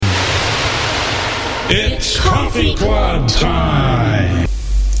It's Coffee Club time.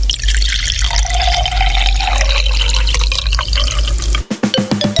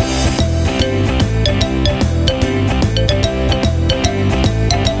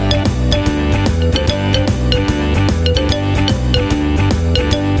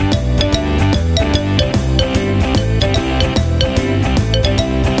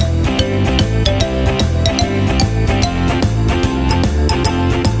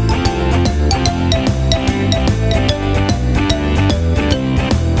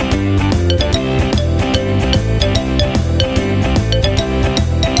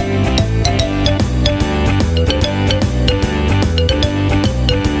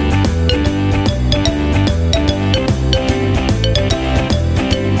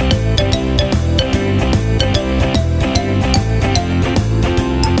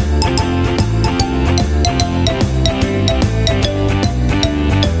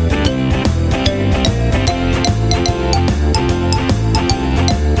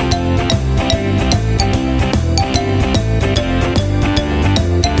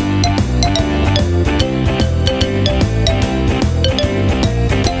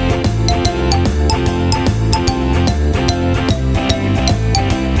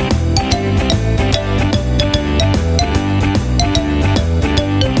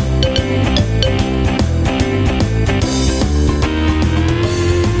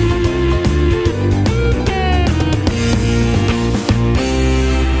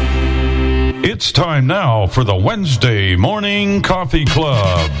 It's time now for the Wednesday Morning Coffee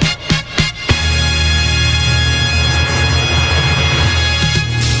Club.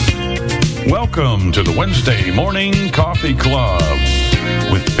 Welcome to the Wednesday Morning Coffee Club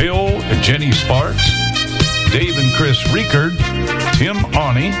with Bill and Jenny Sparks, Dave and Chris Riekert, Tim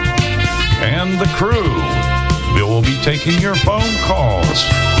Awney, and the crew. Bill will be taking your phone calls,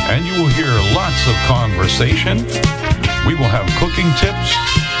 and you will hear lots of conversation. We will have cooking tips,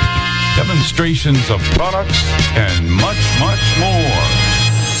 demonstrations of products, and much, much more.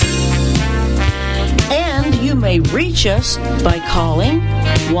 And you may reach us by calling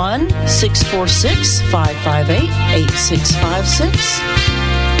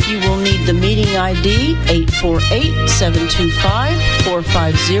 1-646-558-8656. You will need the meeting ID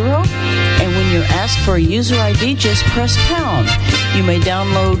 848-725-450. And when you're asked for a user ID, just press pound. You may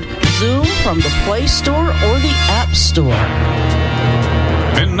download Zoom from the Play Store or the App Store.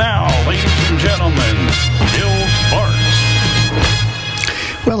 And now, ladies and gentlemen, Bill Sparks.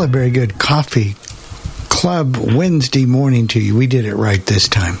 Well, a very good Coffee Club Wednesday morning to you. We did it right this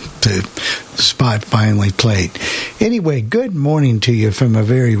time. The spot finally played. Anyway, good morning to you from a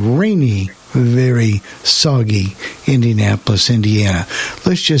very rainy, very soggy Indianapolis, Indiana.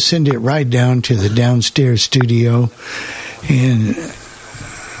 Let's just send it right down to the downstairs studio and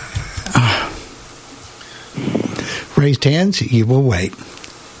raised hands, you will wait.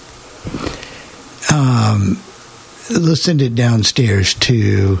 Let's send it downstairs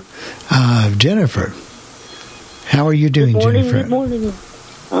to Jennifer. How are you doing, Jennifer? Good morning.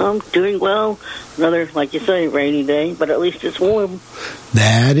 I'm doing well. Another, like you say, rainy day, but at least it's warm.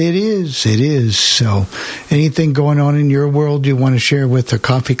 That it is. It is. So, anything going on in your world you want to share with the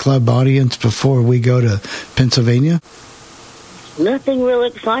Coffee Club audience before we go to Pennsylvania? Nothing real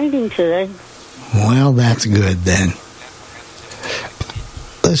exciting today. Well, that's good then.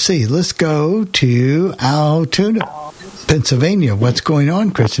 Let's see. Let's go to Altoona, Pennsylvania. What's going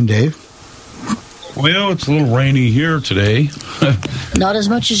on, Chris and Dave? Well, it's a little rainy here today. Not as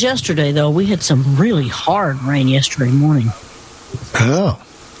much as yesterday, though. We had some really hard rain yesterday morning. Oh.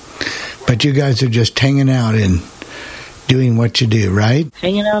 But you guys are just hanging out and doing what you do, right?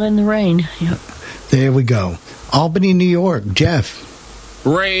 Hanging out in the rain. Yep. There we go. Albany, New York. Jeff.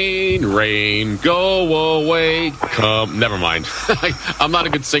 Rain, rain, go away, come. Never mind. I'm not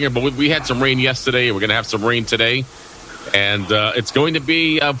a good singer, but we had some rain yesterday. We're going to have some rain today. And it's going to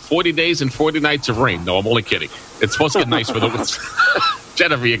be 40 days and 40 nights of rain. No, I'm only kidding. It's supposed to get nice for the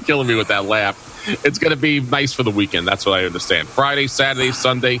Jennifer, you're killing me with that laugh. It's going to be nice for the weekend. That's what I understand. Friday, Saturday,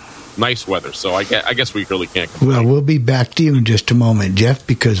 Sunday, nice weather. So I guess we really can't complain. Well, we'll be back to you in just a moment, Jeff,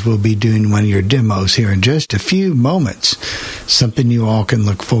 because we'll be doing one of your demos here in just a few moments. Something you all can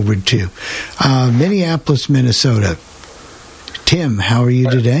look forward to. Minneapolis, Minnesota. Tim, how are you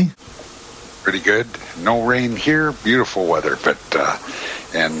today? Pretty good. No rain here. Beautiful weather, but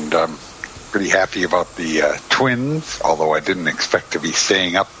and pretty happy about the Twins, although I didn't expect to be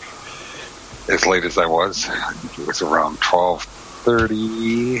staying up as late as I was. I think it was around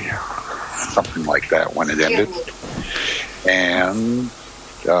 12:30, something like that when it ended. And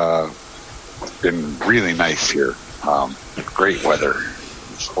it's been really nice here. Great weather.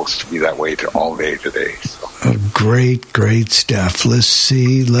 It's supposed to be that way all day today. So. Oh, great stuff. Let's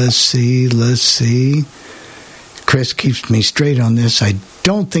see. Chris keeps me straight on this. I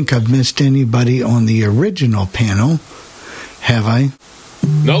don't think I've missed anybody on the original panel. Have I?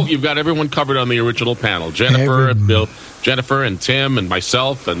 No, you've got everyone covered on the original panel. Jennifer, Bill, Jennifer and Tim and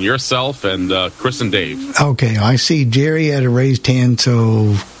myself and yourself and Chris and Dave. Okay, I see Jerry had a raised hand,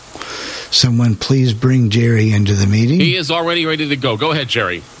 so someone please bring Jerry into the meeting. He is already ready to go. Go ahead,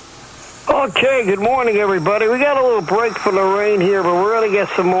 Jerry. Okay, good morning, everybody. We got a little break from the rain here, but we're going to get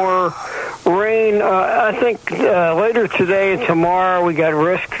some more rain. I think later today and tomorrow we got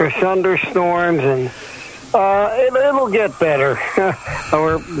risk for thunderstorms, and it'll get better.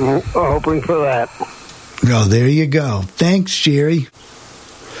 We're hoping for that. Oh, there you go. Thanks, Jerry.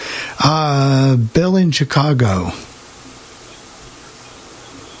 Bill in Chicago.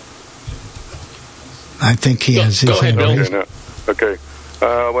 I think he has his hand raised. Okay.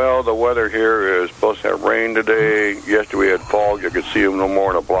 Well, the weather here is supposed to have rain today. Yesterday we had fog. You could see them no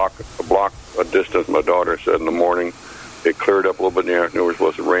more than a block distance. My daughter said in the morning. It cleared up a little bit in the afternoon. We're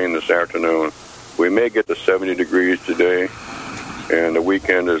supposed to rain this afternoon. We may get to 70 degrees today, and the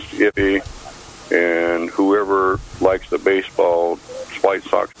weekend is iffy. And whoever likes the baseball, White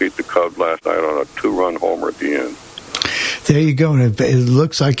Sox beat the Cubs last night on a 2-run homer at the end. There you go. And it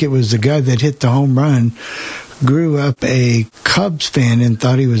looks like it was the guy that hit the home run, grew up a Cubs fan and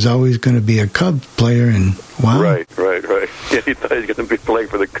thought he was always going to be a Cubs player. And wow. Right. Yeah, he thought he was going to be playing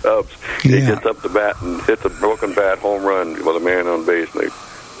for the Cubs. Yeah. He gets up the bat and hits a broken bat home run with a man on base. And they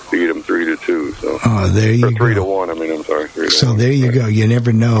beat him 3-2. So. Oh, there you go. 3-1. I mean, I'm sorry. 3-1. So there you go. You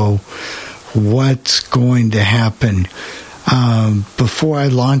never know what's going to happen. Before I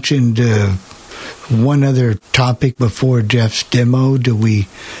launch into one other topic before Jeff's demo, do we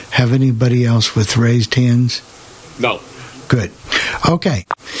have anybody else with raised hands? No. Good. Okay.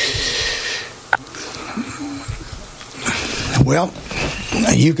 Well,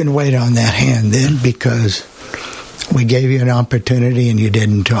 you can wait on that hand then, because we gave you an opportunity and you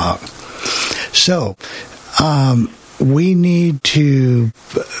didn't talk. So, we need to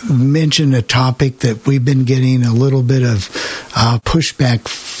mention a topic that we've been getting a little bit of pushback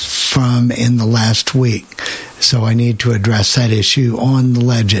from in the last week. So I need to address that issue on the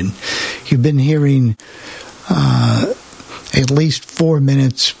legend. You've been hearing at least 4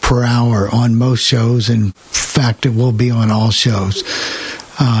 minutes per hour on most shows. In fact, it will be on all shows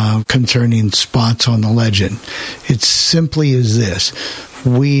concerning spots on the legend. It simply is this.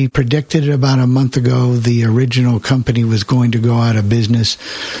 We predicted about a month ago the original company was going to go out of business,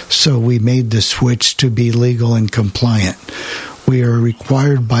 so we made the switch to be legal and compliant. We are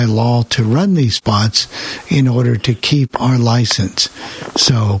required by law to run these spots in order to keep our license.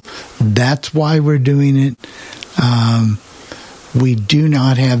 So that's why we're doing it. We do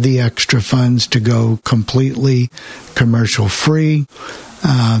not have the extra funds to go completely commercial free.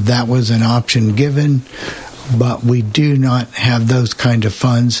 That was an option given. But we do not have those kind of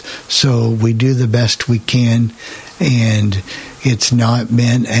funds, so we do the best we can, and it's not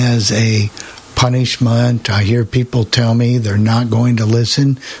meant as a punishment. I hear people tell me they're not going to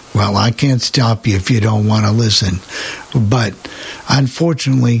listen. Well, I can't stop you if you don't want to listen. But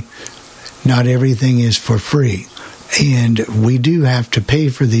unfortunately, not everything is for free, and we do have to pay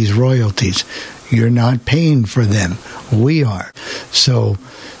for these royalties. You're not paying for them. We are. So,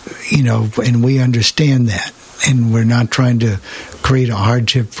 and we understand that. And we're not trying to create a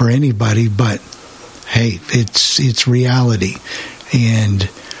hardship for anybody, but hey, it's reality. And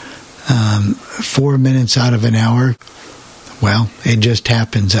 4 minutes out of an hour, well, it just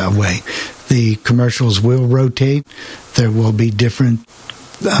happens that way. The commercials will rotate. There will be different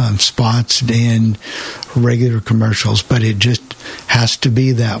spots and regular commercials, but it just has to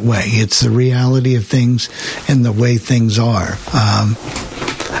be that way. It's the reality of things and the way things are.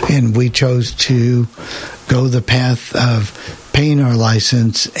 And we chose to go the path of paying our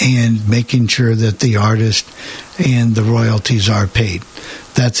license and making sure that the artist and the royalties are paid.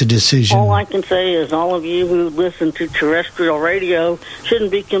 That's a decision. All I can say is all of you who listen to terrestrial radio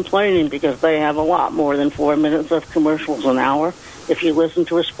shouldn't be complaining, because they have a lot more than 4 minutes of commercials an hour if you listen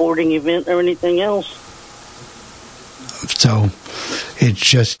to a sporting event or anything else. So it's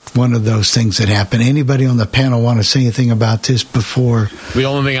just one of those things that happen. Anybody on the panel want to say anything about this before? The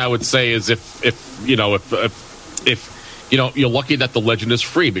only thing I would say is if you're lucky that the legend is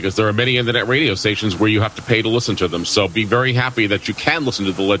free, because there are many internet radio stations where you have to pay to listen to them. So be very happy that you can listen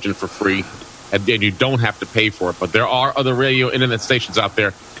to the legend for free and you don't have to pay for it. But there are other radio internet stations out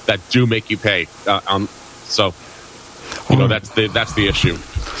there that do make you pay. So that's the issue.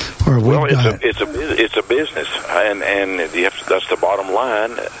 Or well, it's a business, and that's the bottom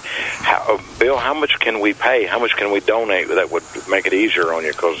line. Bill, how much can we pay? How much can we donate? That would make it easier on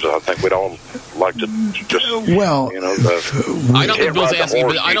you, because I think we'd all like to just I don't think Bill's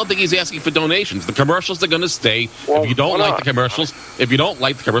asking. I don't think he's asking for donations. The commercials are going to stay. If you don't like the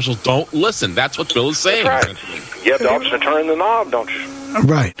commercials, don't listen. That's what Bill is saying. That's right. You have the option to turn the knob, don't you?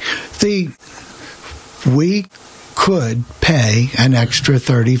 Right. We could pay an extra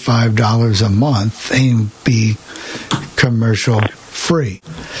 $35 a month and be commercial free.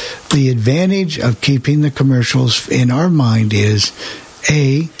 The advantage of keeping the commercials in our mind is,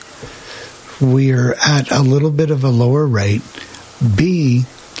 A, we're at a little bit of a lower rate. B,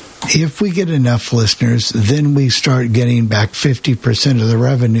 if we get enough listeners, then we start getting back 50% of the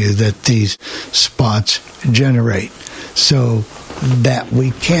revenue that these spots generate. So that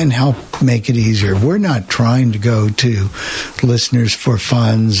we can help make it easier. We're not trying to go to listeners for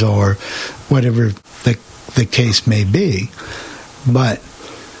funds or whatever the case may be. But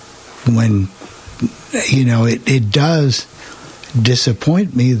when, it does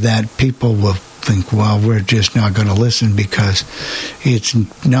disappoint me that people will think, well, we're just not going to listen because it's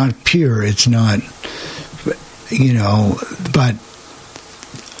not pure. It's not, but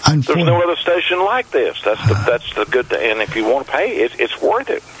there's no other station like this. That's the good thing. And if you want to pay, it's worth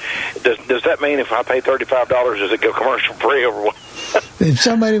it. Does that mean if I pay $35, does it go commercial free or what? If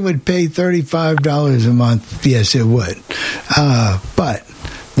somebody would pay $35 a month, yes, it would. But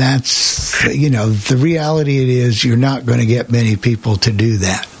that's, the reality it is you're not going to get many people to do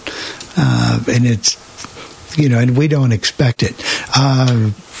that. And it's, and we don't expect it.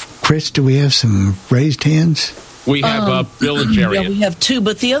 Chris, do we have some raised hands? We have Bill and Jerry. Yeah, we have two.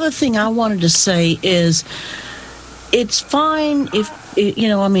 But the other thing I wanted to say is it's fine if,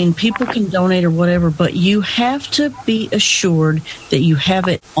 people can donate or whatever, but you have to be assured that you have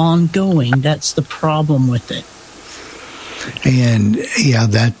it ongoing. That's the problem with it. And, yeah,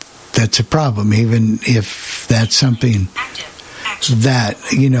 that's a problem, even if that's something that,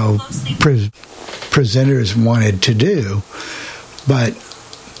 presenters wanted to do. But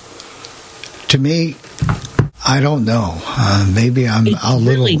to me, I don't know. Maybe I'm a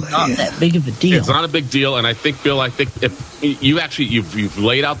little. It's really not that big of a deal. It's not a big deal, and I think, Bill, if you've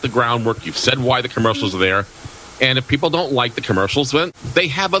laid out the groundwork, you've said why the commercials are there, and if people don't like the commercials, then they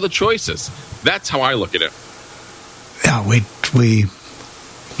have other choices. That's how I look at it. Yeah,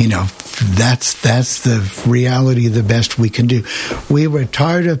 that's the reality. The best we can do. We were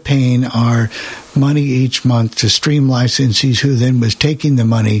tired of paying our money each month to stream licensees, who then was taking the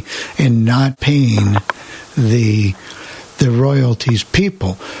money and not paying the royalties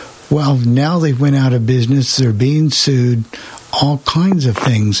people. Well, now they went out of business. They're being sued. All kinds of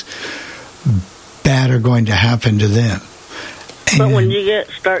things bad are going to happen to them. But when you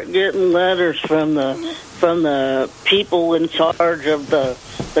start getting letters from the people in charge of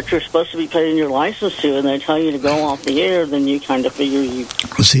that you're supposed to be paying your license to, and they tell you to go off the air, then you kind of figure you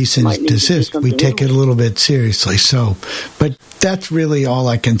cease and desist. We take it a little bit seriously. So, but that's really all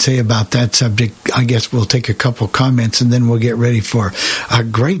I can say about that subject. I guess we'll take a couple comments and then we'll get ready for a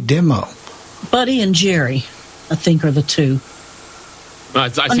great demo. Buddy and Jerry, I think, are the two.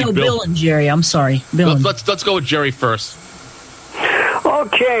 Bill and Jerry. I'm sorry, Bill. Let's go with Jerry first.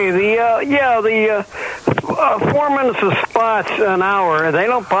 Okay, the 4 minutes of spots an hour, they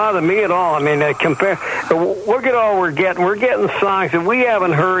don't bother me at all. I mean, look at all we're getting. We're getting songs that we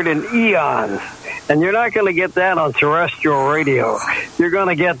haven't heard in eons. And you're not going to get that on terrestrial radio. You're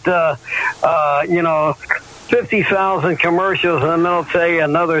going to get, 50,000 commercials, and then they'll say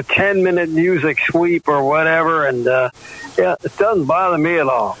another 10-minute music sweep or whatever. And, it doesn't bother me at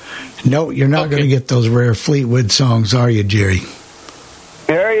all. No, you're not going to get those rare Fleetwood songs, are you, Jerry?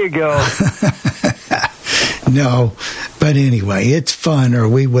 There you go. No, but anyway, it's fun, or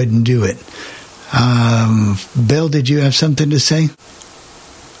we wouldn't do it. Bill, did you have something to say?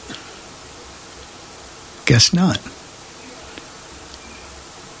 Guess not.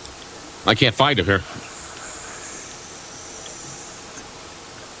 I can't find it here.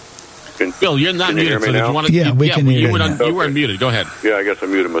 Bill, you're not muted. Can you hear me now? We can hear you. You were unmuted. Go ahead. Yeah, I guess I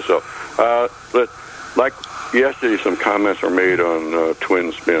muted myself. Like yesterday, some comments were made on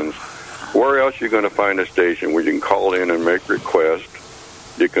Twin Spins. Where else are you going to find a station where you can call in and make requests?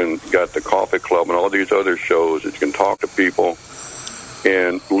 You got the Coffee Club and all these other shows that you can talk to people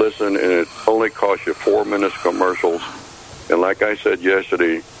and listen, and it only costs you 4 minutes commercials. And like I said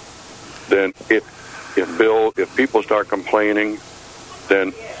yesterday, then if people start complaining,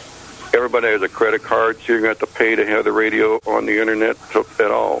 then everybody has a credit card, so you're going to have to pay to have the radio on the internet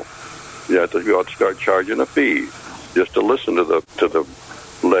at all. You have to start charging a fee just to listen to the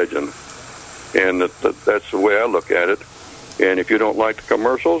legend. And that's the way I look at it. And if you don't like the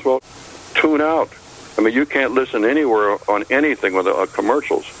commercials, well, tune out. I mean, you can't listen anywhere on anything without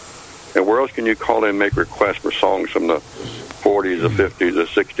commercials. And where else can you call in and make requests for songs from the 40s, the 50s, the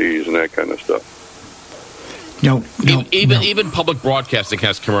 60s, and that kind of stuff? No. Even public broadcasting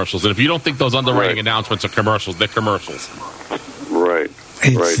has commercials. And if you don't think those underwriting announcements are commercials, they're commercials. Right.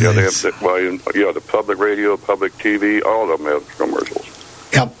 Right. Yeah, they have the public radio, public TV, all of them have commercials.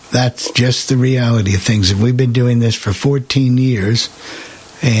 Yep, that's just the reality of things. And we've been doing this for 14 years,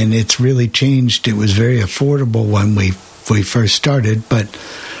 and it's really changed. It was very affordable when we first started, but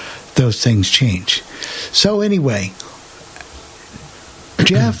those things change. So anyway,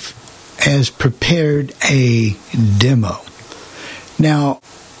 Jeff has prepared a demo. Now,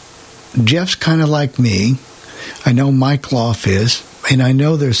 Jeff's kind of like me. I know Mike Loff is, and I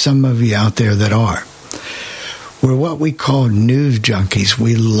know there's some of you out there that are. We're what we call news junkies.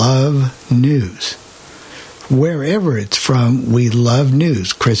 We love news. Wherever it's from, we love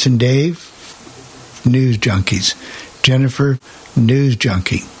news. Chris and Dave, news junkies. Jennifer, news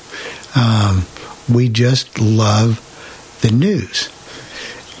junkie. We just love the news.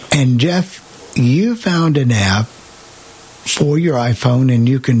 And Jeff, you found an app for your iPhone, and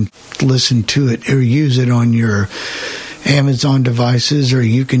you can listen to it or use it on your Amazon devices, or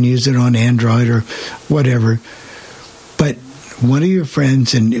you can use it on Android or whatever. But one of your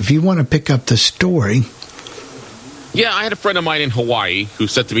friends, and if you want to pick up the story... Yeah, I had a friend of mine in Hawaii who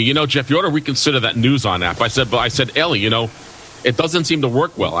said to me, Jeff, you ought to reconsider that Newson app. I said, Ellie, it doesn't seem to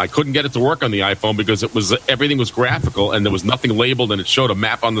work well. I couldn't get it to work on the iPhone because everything was graphical and there was nothing labeled, and it showed a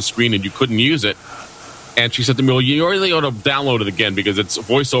map on the screen and you couldn't use it. And she said to me, well, you really ought to download it again because it's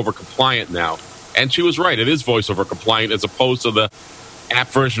voiceover compliant now. And she was right. It is voiceover compliant as opposed to the app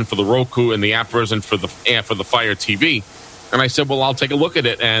version for the Roku and the app version for the Fire TV. And I said, well, I'll take a look at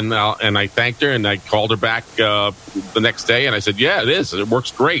it. And I thanked her, and I called her back the next day, and I said, yeah, it is. It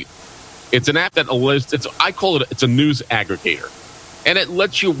works great. It's an app that I call it, it's a news aggregator. And it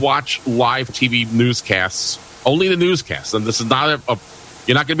lets you watch live TV newscasts, only the newscasts. And this is not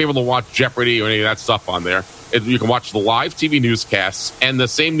you're not going to be able to watch Jeopardy or any of that stuff on there. You can watch the live TV newscasts, and the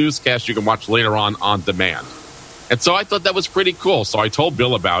same newscast you can watch later on demand. And so I thought that was pretty cool. So I told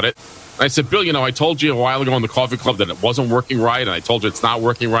Bill about it. I said, Bill, I told you a while ago on the Coffee Club that it wasn't working right, and I told you it's not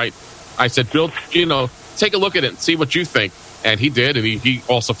working right. I said, Bill, take a look at it and see what you think. And he did, and he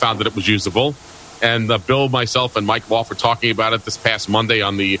also found that it was usable. And Bill, myself, and Mike Loff were talking about it this past Monday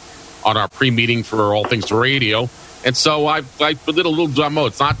on our pre-meeting for All Things Radio. And so I did a little demo.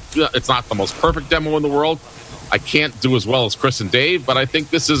 It's not the most perfect demo in the world. I can't do as well as Chris and Dave, but I think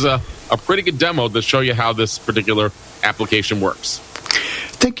this is a pretty good demo to show you how this particular application works.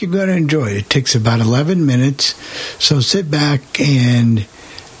 I think you're going to enjoy it. It takes about 11 minutes, so sit back and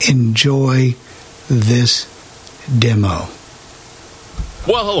enjoy this demo.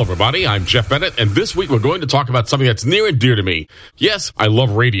 Well, hello, everybody. I'm Jeff Bennett, and this week we're going to talk about something that's near and dear to me. Yes, I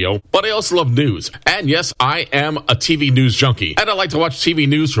love radio, but I also love news. And yes, I am a TV news junkie, and I like to watch TV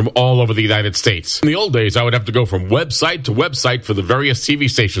news from all over the United States. In the old days, I would have to go from website to website for the various TV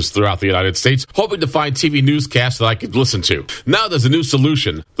stations throughout the United States, hoping to find TV newscasts that I could listen to. Now there's a new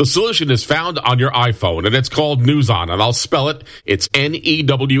solution. The solution is found on your iPhone, and it's called Newson, and I'll spell it. It's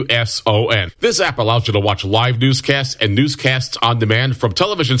Newson. This app allows you to watch live newscasts and newscasts on demand from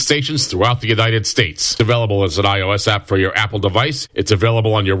television stations throughout the United States. It's available as an iOS app for your Apple device. It's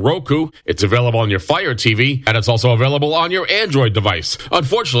available on your Roku. It's available on your Fire TV. And it's also available on your Android device.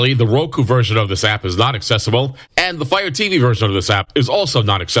 Unfortunately, the Roku version of this app is not accessible. And the Fire TV version of this app is also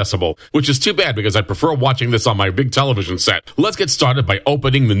not accessible, which is too bad because I prefer watching this on my big television set. Let's get started by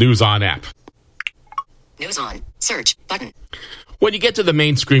opening the Newson app. Newson. Search button. When you get to the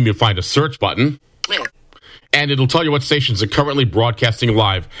main screen, you'll find a search button. Live. And it'll tell you what stations are currently broadcasting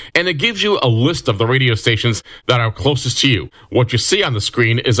live. And it gives you a list of the radio stations that are closest to you. What you see on the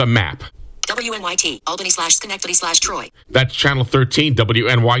screen is a map. WNYT, Albany/Schenectady/Troy. That's Channel 13,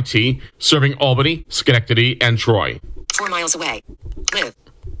 WNYT, serving Albany, Schenectady, and Troy. 4 miles away. Live.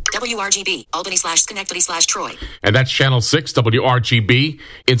 WRGB, Albany/Schenectady/Troy. And that's Channel 6, WRGB,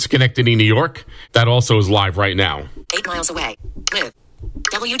 in Schenectady, New York. That also is live right now. 8 miles away. Live.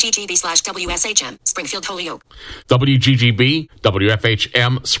 WGGB/WSHM, Springfield, Holyoke. WGGB,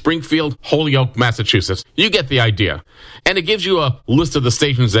 WFHM, Springfield, Holyoke, Massachusetts. You get the idea. And it gives you a list of the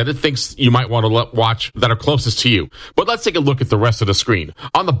stations that it thinks you might want to watch that are closest to you. But let's take a look at the rest of the screen.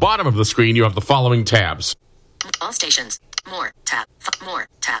 On the bottom of the screen, you have the following tabs. All stations. More. Tab. More.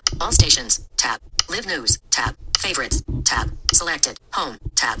 Tab. All stations. Tab. Live News. Tab. Favorites. Tab. Selected. Home.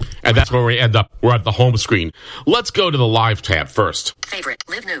 Tab. And that's where we end up. We're at the home screen. Let's go to the live tab first. Favorite.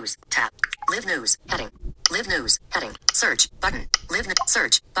 Live News. Tab. Live News. Heading. Live News. Heading. Search. Button.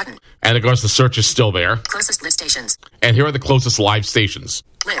 Search. Button. And of course, the search is still there. Closest live stations. And here are the closest live stations.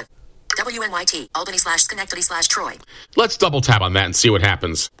 Live. WNYT. Albany/Schenectady/Troy. Let's double tap on that and see what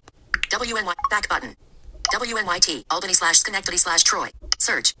happens. WNY. Back button. WNYT. Albany/Schenectady/Troy.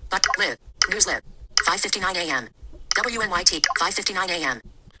 Search. But. Live. News Live. 5:59 a.m. WNYT. 5:59 a.m.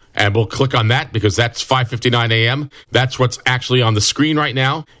 And we'll click on that because that's 5:59 a.m. That's what's actually on the screen right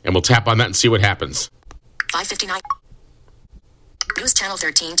now. And we'll tap on that and see what happens. 5:59. News Channel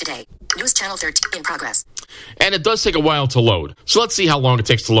 13 today. News Channel 13 in progress. And it does take a while to load. So let's see how long it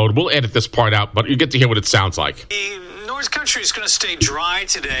takes to load. We'll edit this part out, but you get to hear what it sounds like. The North Country is going to stay dry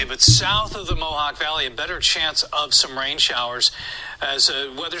today, but south of the Mohawk Valley, a better chance of some rain showers as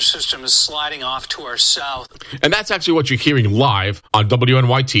a weather system is sliding off to our south. And that's actually what you're hearing live on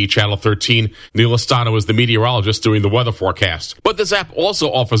WNYT Channel 13. Neil Estano is the meteorologist doing the weather forecast. But this app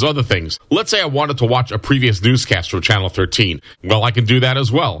also offers other things. Let's say I wanted to watch a previous newscast from Channel 13. Well, I can do that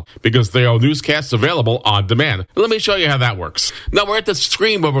as well because there are newscasts available on demand. Let me show you how that works. Now we're at the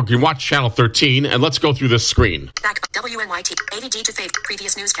screen where we can watch Channel 13, and let's go through this screen. Back WNYT 80G to favorite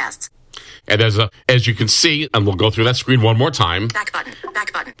previous newscasts. And there's as you can see, and we'll go through that screen one more time. Back button.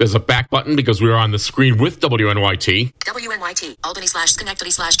 Back button. There's a back button because we are on the screen with WNYT. WNYT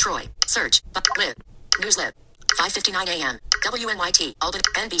Albany/Schenectady/Troy. Search. Live. News Live. 5:59 a.m. WNYT Albany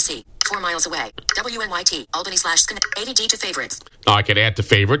NBC. 4 miles away. WNYT Albany/Schenectady. 80G to favorites. Now I can add to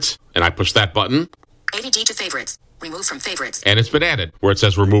favorites, and I push that button. 80G to favorites. Remove from favorites. And it's been added where it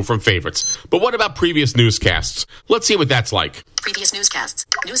says remove from favorites. But what about previous newscasts? Let's see what that's like. Previous newscasts.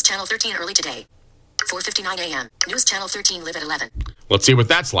 News Channel 13 early today. 4:59 a.m. News Channel 13 live at 11. Let's see what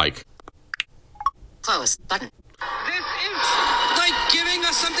that's like. Close. Button. This is like giving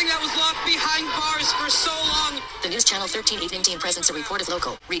us something that was locked behind bars for so long. The News Channel 13 evening team presents a report of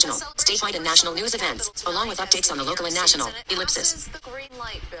local, regional, statewide, and national news events, along with updates on the local and national. Ellipsis. This is the green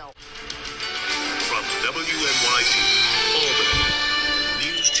light, Bill. From WNYT,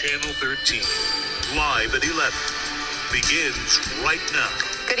 Albany, News Channel 13, live at 11, begins right now.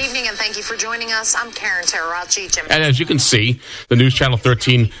 Good evening, and thank you for joining us. I'm Karen Terracci. And as you can see, the News Channel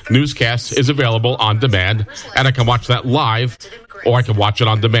 13 newscast is available on demand, and I can watch that live, or I can watch it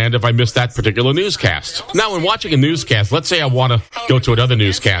on demand if I miss that particular newscast. Now, when watching a newscast, let's say I want to go to another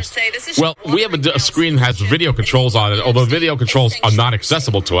newscast. Well, we have a screen that has video controls on it. Although video controls are not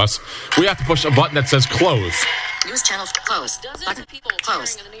accessible to us, we have to push a button that says close. News Channel close. Button.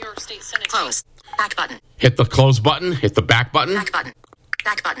 Close. Close. Back button. Hit the close button. Hit the back button. Back button.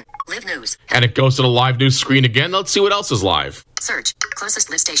 Back button. Live News. And it goes to the live news screen again. Let's see what else is live. Search.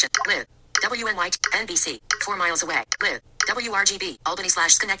 Closest live station. Live. WNYT. NBC. 4 miles away. Live. WRGB.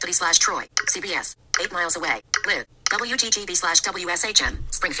 Albany/Schenectady/Troy. CBS. 8 miles away. Live. WGGB/WSHM.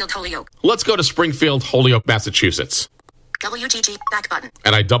 Springfield, Holyoke. Let's go to Springfield, Holyoke, Massachusetts. WGG. Back button.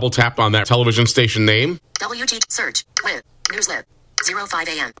 And I double tap on that television station name. WG. Search. Live. News Live. 05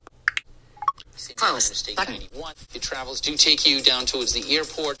 a.m. Close. Button. The travels do take you down towards the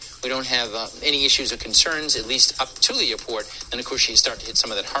airport. We don't have any issues or concerns, at least up to the airport. And, of course, you start to hit some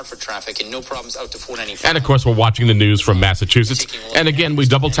of that Hartford traffic and no problems out to 495. And, of course, we're watching the news from Massachusetts. And, again, we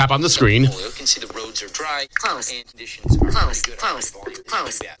double tap on the screen. You can see the roads are dry. Close. And conditions are Close. good. Close.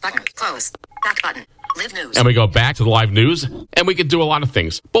 Close. Button. Close. Back button. Live News. And we go back to the live news, and we can do a lot of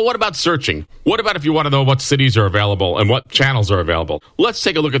things. But what about searching? What about if you want to know what cities are available and what channels are available? Let's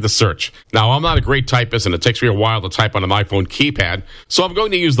take a look at the search. Now, I'm not a great typist, and it takes me a while to type on an iPhone keypad, so I'm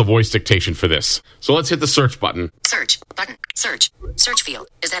going to use the voice dictation for this. So let's hit the search button. Search. Button. Search. Search field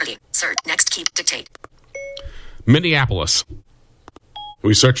is editing. Search. Next key. Dictate. Minneapolis.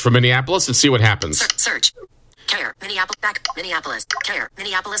 We search for Minneapolis and see what happens. Search. Care. Minneapolis. Back. Minneapolis. Care.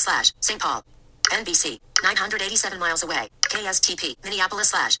 Minneapolis/St. Paul. NBC. 987 miles away. KSTP.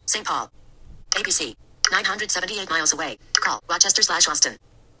 Minneapolis/St. Paul. ABC. 978 miles away. Call. Rochester/Austin.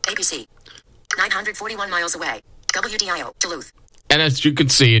 ABC. 941 miles away. WDIO. Duluth. And as you can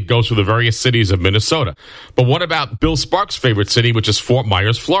see, it goes through the various cities of Minnesota. But what about Bill Sparks' favorite city, which is Fort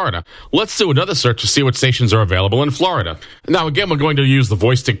Myers, Florida? Let's do another search to see what stations are available in Florida. Now, again, we're going to use the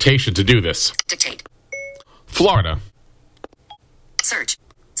voice dictation to do this. Dictate. Florida. Search.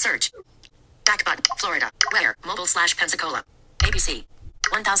 Search. Back button. Florida. Where? Mobile/Pensacola. ABC.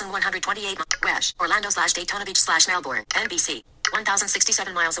 1,128 Wesh. Orlando/Daytona Beach/Melbourne. NBC.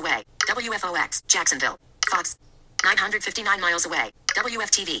 1,067 miles away. WFOX. Jacksonville. Fox. 959 miles away.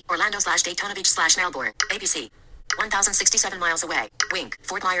 WFTV. Orlando/Daytona Beach/Melbourne. ABC. 1,067 miles away. Wink,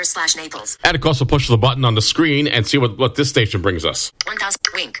 Fort Myers / Naples. And of course, we'll push the button on the screen and see what this station brings us. 1,000.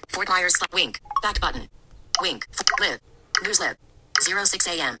 Wink, Fort Myers / Wink. Back button. Wink, Live. News Lib. 06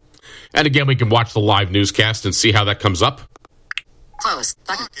 a.m. And again, we can watch the live newscast and see how that comes up. Close.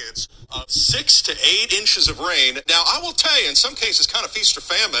 Button. Pockets of 6 to 8 inches of rain. Now, I will tell you, in some cases, kind of feast or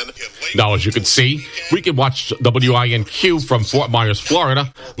famine. Now, as you can see, we can watch WINQ from Fort Myers,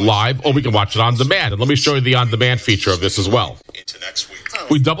 Florida, live, or we can watch it on demand. And let me show you the on-demand feature of this as well. Into next week.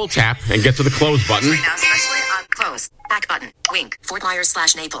 We double tap and get to the close button. Right now, especially on close. Back button. Wink, Fort Myers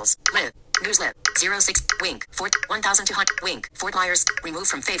 / Naples. Live. News Lib. 06. Wink. 1,200. Wink. Fort Myers. Remove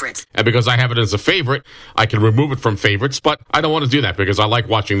from favorites. And because I have it as a favorite, I can remove it from favorites, but I don't want to do that because I like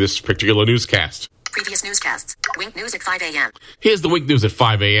watching this particular newscast. Previous newscasts. Wink News at 5 a.m. Here's the Wink News at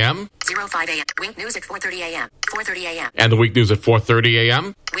 5 a.m. 05 a.m. Wink News at 4:30 a.m. 4:30 a.m. And the Wink News at 4:30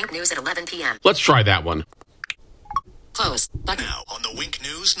 a.m. Wink News at 11 p.m. Let's try that one. Close. Button. Now on the Wink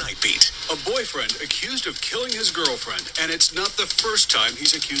News Night Beat. A boyfriend accused of killing his girlfriend, and it's not the first time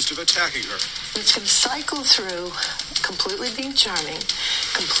he's accused of attacking her. It's going to cycle through completely being charming,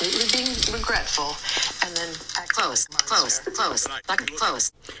 completely being regretful, and then close. Button.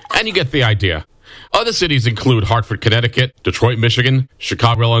 Close. And you get the idea. Other cities include Hartford, Connecticut, Detroit, Michigan,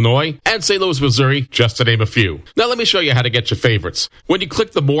 Chicago, Illinois, and St. Louis, Missouri, just to name a few. Now let me show you how to get your favorites. When you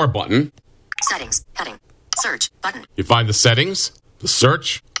click the More button, Settings. Heading. Search. Button. you find the settings, the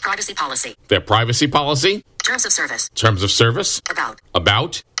search, Privacy policy. their privacy policy, Terms of service. terms of service,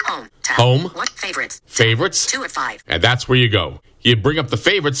 About. Home, Tab. What? Favorites. favorites, 2 of 5. and that's where you go. You bring up the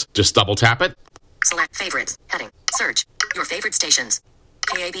favorites, just double tap it, Select favorites. Heading. Search. Your favorite stations.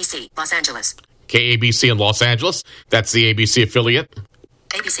 KABC. Los Angeles. KABC in Los Angeles, that's the ABC affiliate.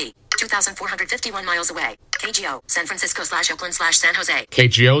 ABC. 2,451 miles away. KGO. San Francisco / Oakland / San Jose.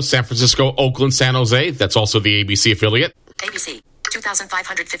 KGO, San Francisco, Oakland, San Jose, that's also the ABC affiliate. ABC.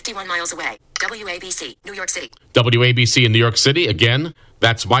 2,551 miles away. WABC. New York City. WABC in New York City, again,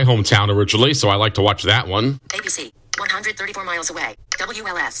 that's my hometown originally, so I like to watch that one. ABC. 134 miles away.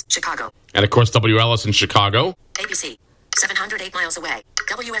 WLS. Chicago. And of course, WLS in Chicago, ABC. 708 miles away.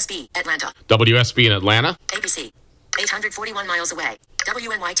 WSB. Atlanta. WSB in Atlanta, ABC. 841 miles away.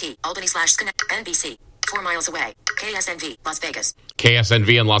 WNYT. Albany / NBC. 4 miles away. KSNV. Las Vegas.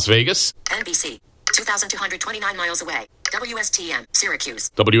 KSNV in Las Vegas, NBC. 2,229 miles away. WSTM. Syracuse.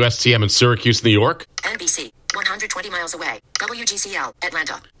 WSTM in Syracuse, New York, NBC. 120 miles away. WGCL.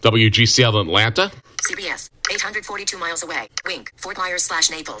 Atlanta. WGCL in Atlanta. CBS. 842 miles away. Wink. Fort Myers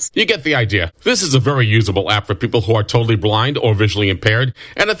 / Naples. You get the idea. This is a very usable app for people who are totally blind or visually impaired,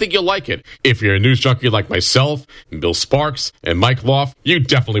 and I think you'll like it. If you're a news junkie like myself, and Bill Sparks, and Mike Loft, you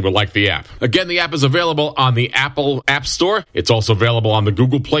definitely will like the app. Again, the app is available on the Apple App Store. It's also available on the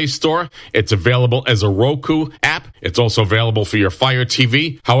Google Play Store. It's available as a Roku app. It's also available for your Fire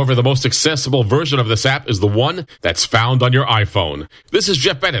TV. However, the most accessible version of this app is the one that's found on your iPhone. This is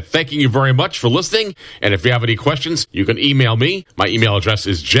Jeff Bennett, thanking you very much for listening, and if you have any questions, you can email me. My email address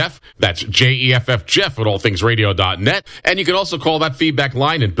is Jeff, that's Jeff, Jeff at allthingsradio.net, and you can also call that feedback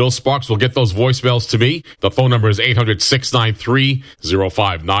line, and Bill Sparks will get those voicemails to me. The phone number is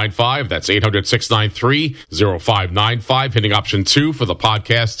 800-693-0595. That's 800-693-0595, hitting option 2 for the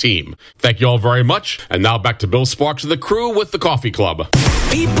podcast team. Thank you all very much, and now back to Bill Sparks and the crew with the Coffee Club.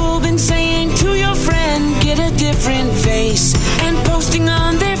 People been saying to your friend, get a different face, and posting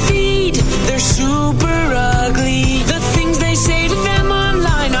on their feed, they're super ugly. The things they say to them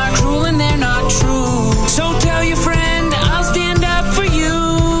online are cruel and they're not true. So tell your friend, I'll stand up for you.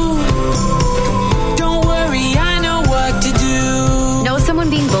 Don't worry, I know what to do. Know someone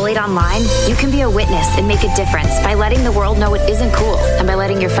being bullied online? You can be a witness and make a difference by letting the world know it isn't cool and by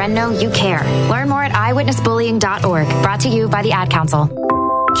letting your friend know you care. Learn more at eyewitnessbullying.org. Brought to you by the Ad Council.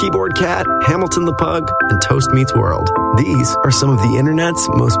 Keyboard Cat, Hamilton the Pug, and Toast Meets World. These are some of the internet's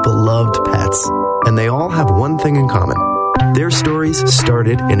most beloved pets, and they all have one thing in common. Their stories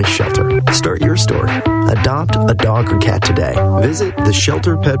started in a shelter. Start your story. Adopt a dog or cat today. Visit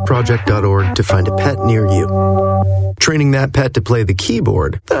theshelterpetproject.org to find a pet near you. Training that pet to play the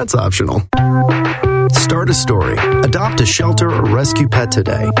keyboard, that's optional. Start a story. Adopt a shelter or rescue pet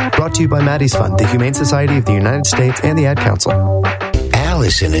today. Brought to you by Maddie's Fund, the Humane Society of the United States, and the Ad Council.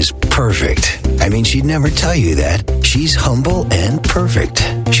 Allison is perfect. I mean, she'd never tell you that. She's humble and perfect.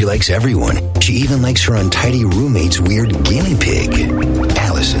 She likes everyone. She even likes her untidy roommate's weird guinea pig.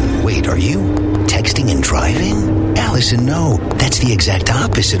 Allison, wait, are you texting and driving? Allison, no. That's the exact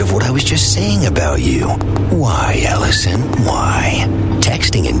opposite of what I was just saying about you. Why, Allison? Why?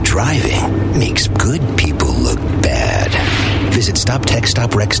 Texting and driving makes good people look bad. Visit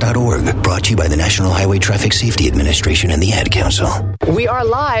StopTextStopWrecks.org. Brought to you by the National Highway Traffic Safety Administration and the Ad Council. We are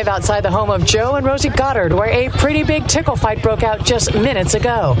live outside the home of Joe and Rosie Goddard, where a pretty big tickle fight broke out just minutes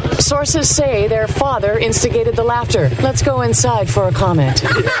ago. Sources say their father instigated the laughter. Let's go inside for a comment.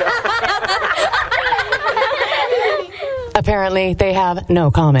 Apparently, they have no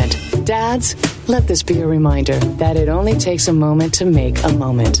comment. Dads, let this be a reminder that it only takes a moment to make a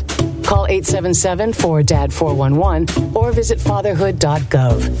moment. Call 877-4DAD-411 or visit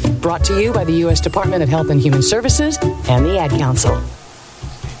fatherhood.gov. Brought to you by the U.S. Department of Health and Human Services and the Ad Council.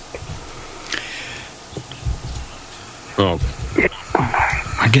 Oh.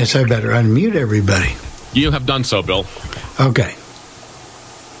 I guess I better unmute everybody. You have done so, Bill. Okay.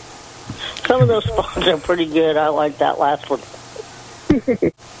 Some of those spots are pretty good. I like that last one.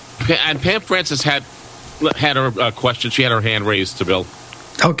 And Pam Francis had her question. She had her hand raised to Bill.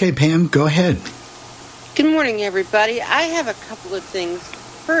 Okay, Pam, go ahead. Good morning, everybody. I have a couple of things.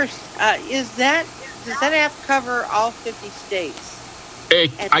 First, does that app cover all 50 states?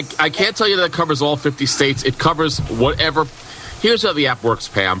 I can't tell you that it covers all 50 states. It covers whatever. Here's how the app works,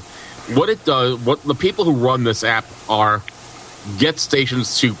 Pam. What it does, what the people who run this app get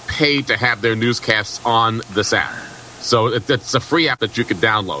stations to pay to have their newscasts on this app. So it's a free app that you can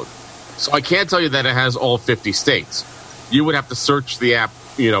download. So I can't tell you that it has all 50 states. You would have to search the app,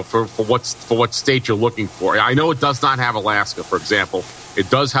 for what state you're looking for. I know it does not have Alaska, for example. It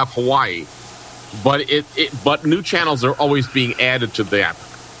does have Hawaii, but but new channels are always being added to the app.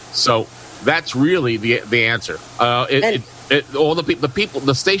 So that's really the answer. All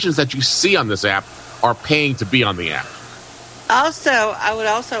the stations that you see on this app are paying to be on the app. Also, I would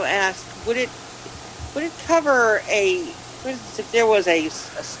also ask, would it cover for instance, if there was a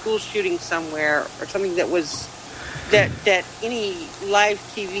school shooting somewhere or something that was that any live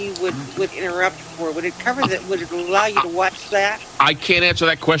TV would interrupt for? Would it cover that? Would it allow you to watch that? I can't answer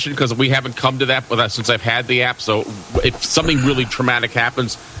that question because we haven't come to that since I've had the app. So if something really traumatic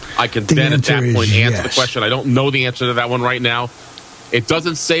happens, I can then at that point answer the question. I don't know the answer to that one right now. It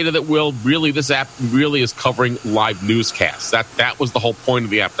doesn't say that it will. Really, this app really is covering live newscasts. That was the whole point of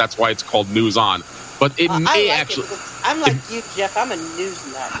the app. That's why it's called News On. But it may actually... I'm like you, Jeff. I'm a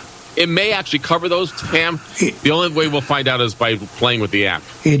news nut. It may actually cover those, Pam. The only way we'll find out is by playing with the app.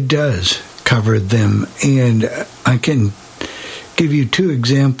 It does cover them, and I can give you two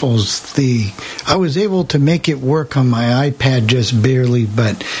examples. I was able to make it work on my iPad just barely,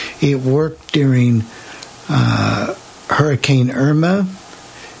 but it worked during Hurricane Irma.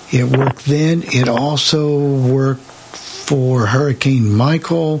 It worked then. It also worked for Hurricane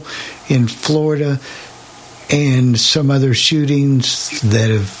Michael in Florida and some other shootings that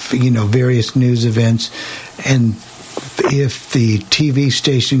have, various news events. And if the TV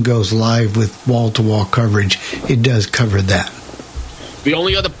station goes live with wall-to-wall coverage, it does cover that. The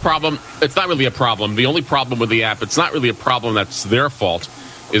only other problem, it's not really a problem. The only problem with the app, it's not really a problem that's their fault,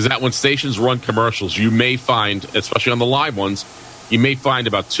 is that when stations run commercials, you may find, especially on the live ones, you may find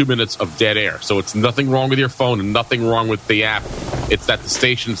about 2 minutes of dead air. So it's nothing wrong with your phone and nothing wrong with the app. It's that the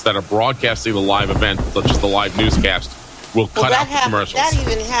stations that are broadcasting the live event, such as the live newscast, will cut out the commercials. That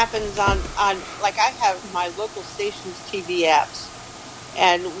even happens on like I have my local station's TV apps,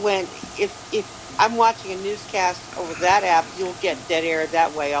 and if I'm watching a newscast over that app, you'll get dead air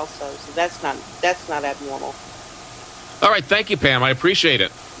that way also. So that's not abnormal. All right, thank you, Pam. I appreciate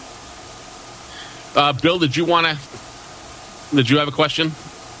it. Bill, did you have a question?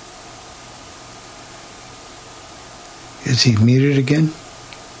 Is he muted again?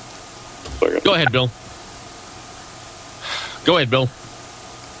 Go ahead, Bill. Go ahead, Bill.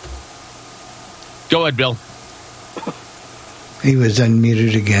 He was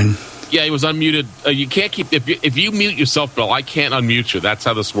unmuted again. Yeah, he was unmuted. You can't keep... If you mute yourself, Bill, I can't unmute you. That's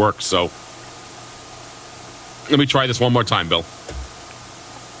how this works, so... Let me try this one more time, Bill.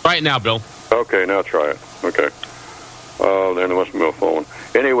 Try it now, Bill. Okay, now try it. Okay. Oh, then it must be my phone.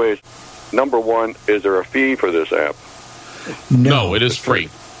 Anyways, number one, is there a fee for this app? No, it is free.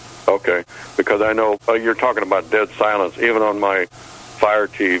 Okay, because I know you're talking about dead silence. Even on my Fire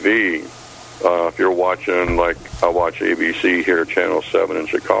TV, if you're watching, like I watch ABC here, Channel 7 in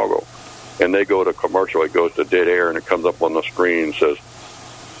Chicago, and they go to commercial, it goes to dead air, and it comes up on the screen, says,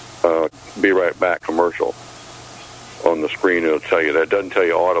 be right back, commercial. On the screen, it'll tell you that. It doesn't tell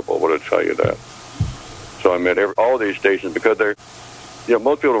you audible, but it'll tell you that. So I mean, all these stations, because they're,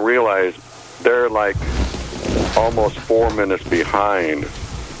 most people realize they're like almost 4 minutes behind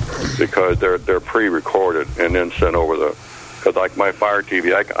because they're pre-recorded and then sent over because like my Fire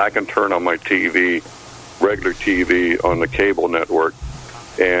TV, I can turn on my TV, regular TV on the cable network,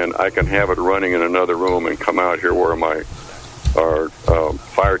 and I can have it running in another room and come out here where my our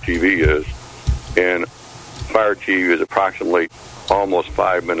Fire TV is, and Fire TV is approximately almost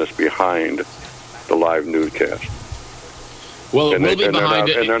 5 minutes behind the live newscast. Well, it will be behind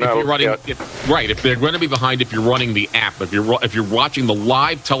if you're running. Right, if they're going to be behind if you're running the app. If you're watching the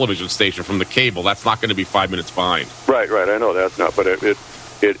live television station from the cable, that's not going to be 5 minutes behind. Right. I know that's not, but it is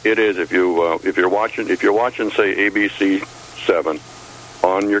if you're watching say ABC 7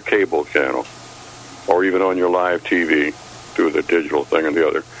 on your cable channel, or even on your live TV through the digital thing and the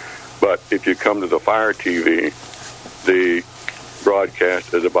other. But if you come to the Fire TV, the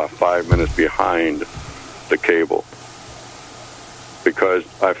broadcast is about 5 minutes behind the cable. Because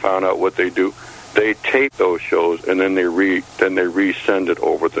I found out what they do. They tape those shows and then they resend it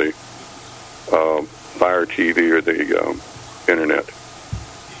over the Fire TV or the internet.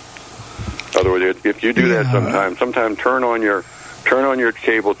 In other words, if you do that sometime turn on your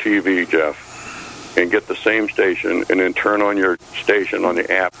cable TV, Jeff, and get the same station, and then turn on your station on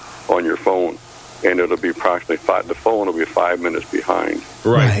the app on your phone, and it'll be approximately the phone will be 5 minutes behind.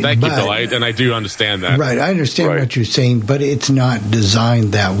 Right. Thank you, Bill. And I do understand that. Right. I understand what you're saying, but it's not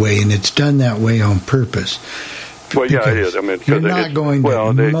designed that way, and it's done that way on purpose. Well, yeah, it is. I mean, you're not going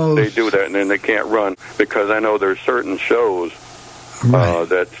to they do that, and then they can't run, because I know there's certain shows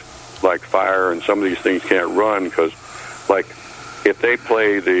that, like Fire and some of these things can't run, because, like, if they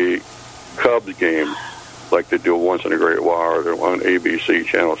play the Cubs game, like they do once in a great while, or on ABC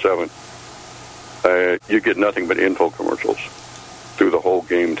Channel 7, you get nothing but info commercials through the whole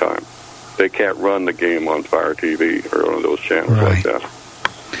game time. They can't run the game on Fire TV or one of those channels like that.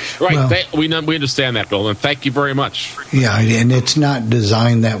 Right. Well, we understand that, Bill, and thank you very much. Yeah, and it's not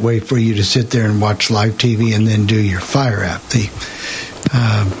designed that way for you to sit there and watch live TV and then do your Fire app.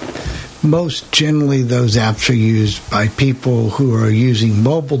 Most generally, those apps are used by people who are using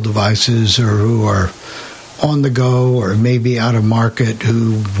mobile devices or who are on the go or maybe out of market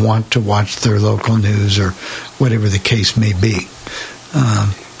who want to watch their local news or whatever the case may be.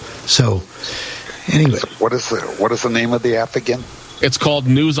 So, anyway, what is the name of the app again? It's called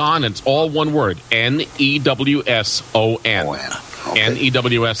Newson. It's all one word: NEWSON.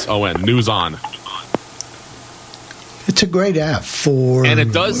 NEWSON. Newson. It's a great app and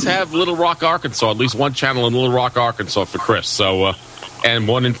it does have Little Rock, Arkansas. At least one channel in Little Rock, Arkansas for Chris. So. And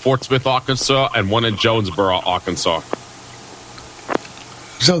one in Fort Smith, Arkansas, and one in Jonesboro, Arkansas.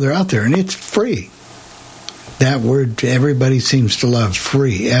 So they're out there, and it's free. That word everybody seems to love,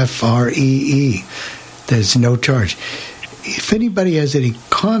 free, F-R-E-E. There's no charge. If anybody has any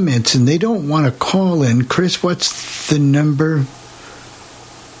comments and they don't want to call in, Chris, what's the number?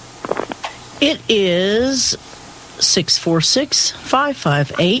 It is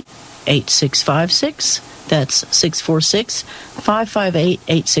 646-558-8656. That's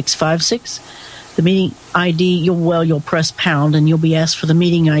 646-558-8656. The meeting ID, you'll press pound and you'll be asked for the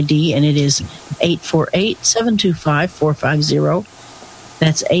meeting ID, and it is 848-725-450.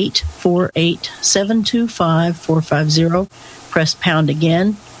 That's 848-725-450. Press pound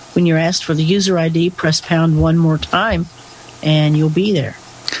again. When you're asked for the user ID, press pound one more time, and you'll be there.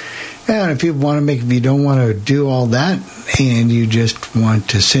 And if you don't want to do all that, and you just want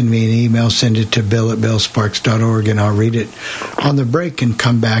to send me an email, send it to bill@billsparks.org, and I'll read it on the break and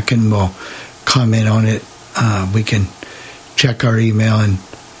come back and we'll comment on it. We can check our email and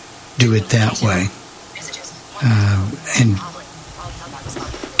do it that way. And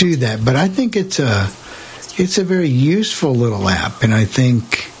do that. But I think it's a very useful little app, and I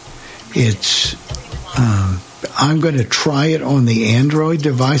think it's... I'm going to try it on the Android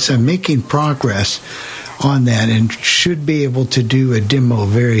device. I'm making progress on that and should be able to do a demo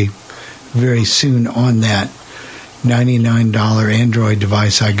very, very soon on that $99 Android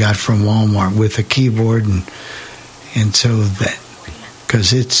device I got from Walmart with a keyboard and so that,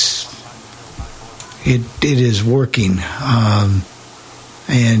 because it is working.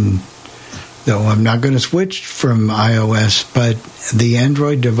 And though I'm not going to switch from iOS, but the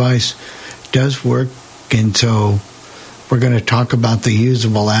Android device does work. And so we're going to talk about the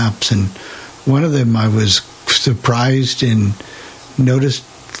usable apps. And one of them I was surprised and noticed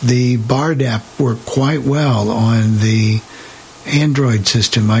the Bard app worked quite well on the Android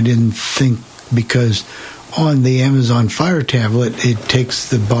system. I didn't think, because on the Amazon Fire tablet, it takes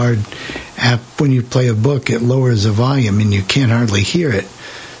the Bard app, when you play a book, it lowers the volume and you can't hardly hear it.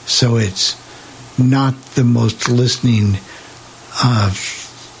 So it's not the most listening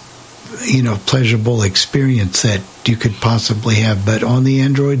pleasurable experience that you could possibly have. But on the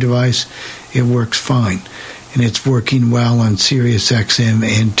Android device, it works fine. And it's working well on Sirius XM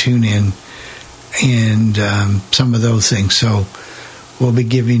and TuneIn and some of those things. So we'll be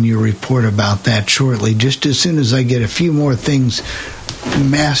giving you a report about that shortly, just as soon as I get a few more things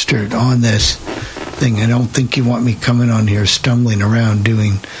mastered on this thing. I don't think you want me coming on here stumbling around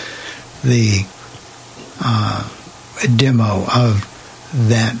doing the demo of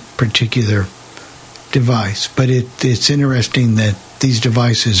that particular device. But it's interesting that these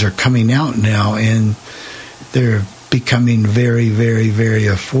devices are coming out now, and they're becoming very, very, very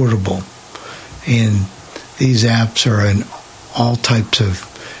affordable. And these apps are in all types of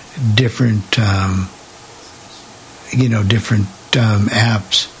different, different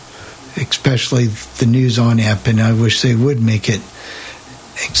apps, especially the News On app, and I wish they would make it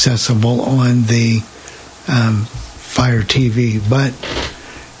accessible on the Fire TV. But,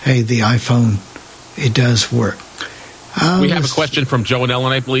 hey, the iPhone, it does work. We have a question from Joe and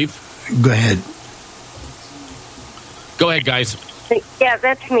Ellen, I believe. Go ahead. Go ahead, guys. Yeah,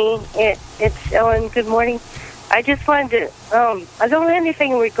 that's me. It's Ellen. Good morning. I just wanted to, I don't have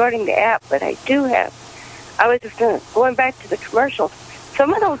anything regarding the app, but I do have. I was just going back to the commercials.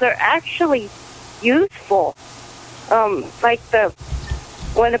 Some of those are actually useful, like the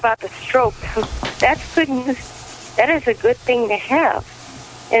one about the stroke. That's good news. That is a good thing to have.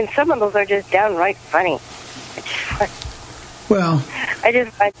 And some of those are just downright funny. Well, I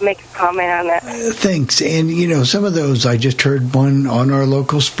just like to make a comment on that. Thanks. And, some of those, I just heard one on our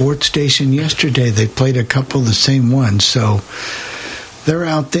local sports station yesterday. They played a couple of the same ones. So they're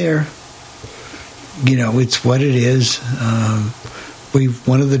out there. It's what it is.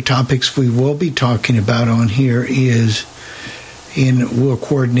 One of the topics we will be talking about on here is, and we'll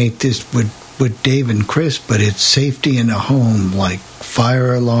coordinate this with Dave and Chris, but it's safety in a home, like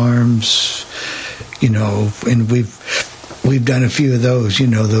fire alarms, and we've done a few of those,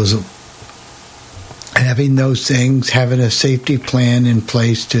 those having those things, having a safety plan in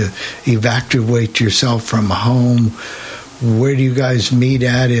place to evacuate yourself from a home. Where do you guys meet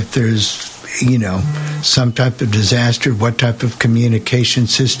at if there's, some type of disaster? What type of communication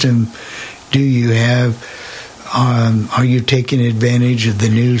system do you have? Are you taking advantage of the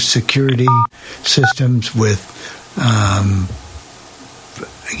new security systems with, the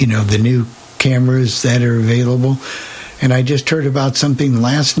new cameras that are available? And I just heard about something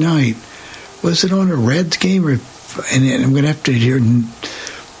last night. Was it on a Reds game? And I'm going to have to hear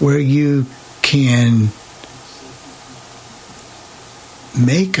where you can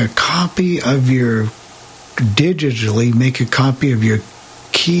make a copy of your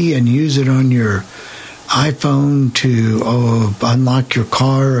key and use it on your iPhone to unlock your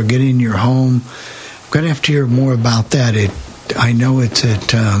car or get in your home. I'm going to have to hear more about that. I know it's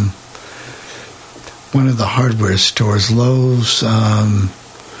at one of the hardware stores, Lowe's,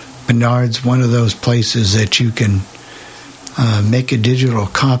 Menards, one of those places that you can make a digital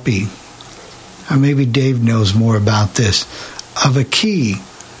copy. Or maybe Dave knows more about this, of a key,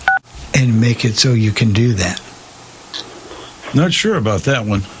 and make it so you can do that. Not sure about that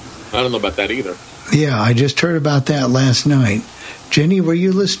one. I don't know about that either. Yeah, I just heard about that last night. Jenny, were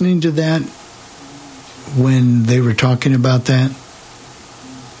you listening to that when they were talking about that?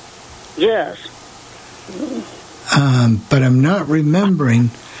 Yes. But I'm not remembering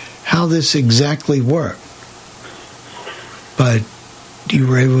how this exactly worked. But you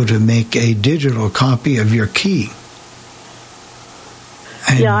were able to make a digital copy of your key.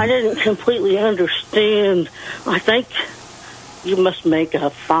 Yeah, I didn't completely understand. I think you must make a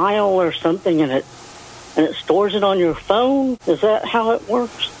file or something, and it stores it on your phone. Is that how it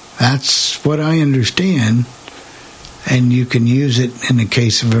works? That's what I understand. And you can use it in the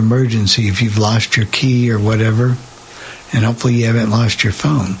case of emergency if you've lost your key or whatever. And hopefully you haven't lost your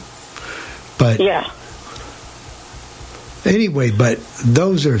phone. But yeah. Anyway, but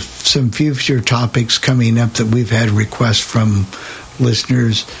those are some future topics coming up that we've had requests from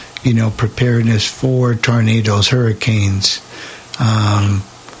listeners, preparedness for tornadoes, hurricanes, how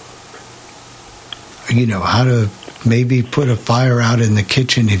to maybe put a fire out in the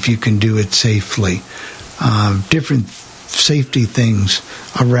kitchen if you can do it safely. Different safety things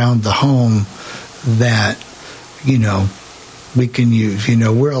around the home that, we can use.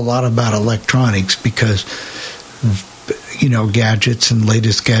 We're a lot about electronics because, gadgets and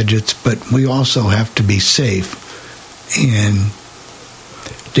latest gadgets, but we also have to be safe. And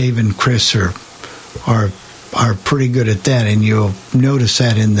Dave and Chris are pretty good at that, and you'll notice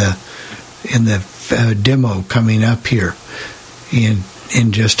that in the demo coming up here in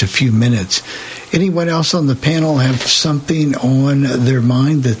just a few minutes. Anyone else on the panel have something on their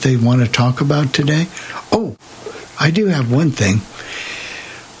mind that they want to talk about today? Oh, I do have one thing.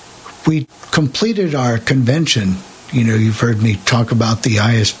 We completed our convention. You've heard me talk about the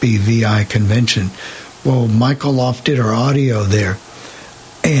ISB VI convention. Well, Michael Loft did our audio there.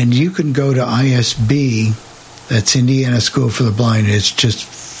 And you can go to ISB, that's Indiana School for the Blind. It's just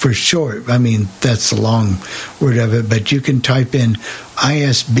for short. I mean, that's the long word of it. But you can type in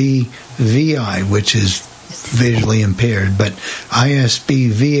ISBVI, which is visually impaired, but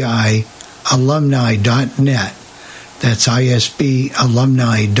ISBVIalumni.net. That's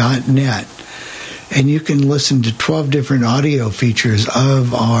ISBalumni.net. And you can listen to 12 different audio features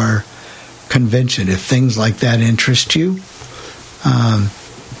of our convention if things like that interest you.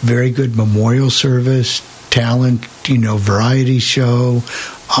 Very good memorial service, talent, variety show,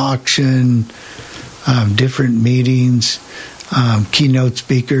 auction, different meetings, keynote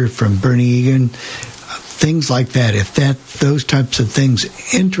speaker from Bernie Egan, things like that. If those types of things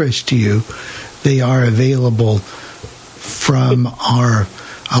interest you, they are available from our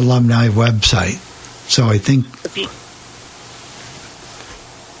alumni website. So I think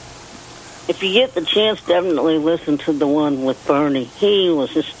if you get the chance, definitely listen to the one with Bernie. He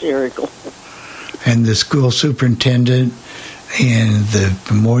was hysterical. And the school superintendent and the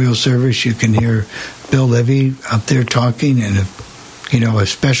memorial service, you can hear Bill Levy up there talking, and a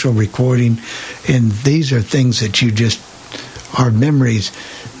special recording. And these are things that are memories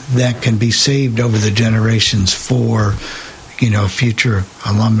that can be saved over the generations for future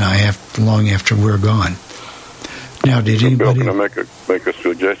alumni long after we're gone. Now, did anybody... Bill, can I make a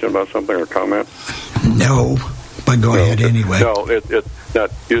suggestion about something or comment? No, but go ahead anyway. No, you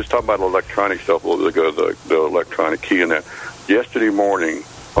was talking about electronic stuff a little bit ago, the electronic key and that. Yesterday morning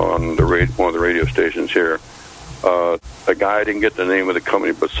on one of the radio stations here, a guy, I didn't get the name of the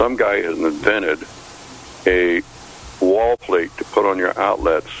company, but some guy has invented a wall plate to put on your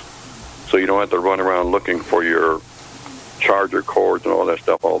outlets so you don't have to run around looking for your charger cords and all that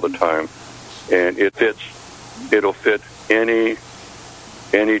stuff all the time. And it'll fit any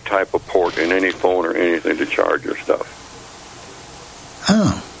type of port in any phone or anything to charge your stuff.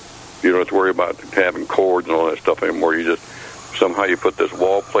 Oh. You don't have to worry about having cords and all that stuff anymore. You just somehow you put this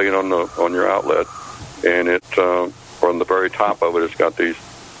wall plate on your outlet, and it on the very top of it, it's got these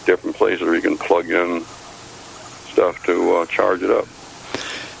different places where you can plug in stuff to charge it up.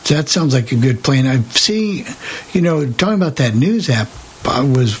 That sounds like a good plan. I see, talking about that news app, I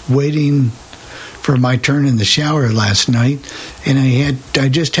was waiting for my turn in the shower last night, and I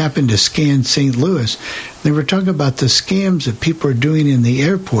just happened to scan St. Louis. They were talking about the scams that people are doing in the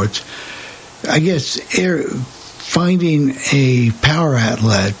airports. I guess finding a power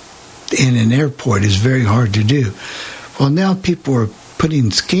outlet in an airport is very hard to do. Well, now people are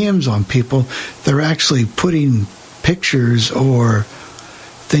putting scams on people. They're actually putting pictures or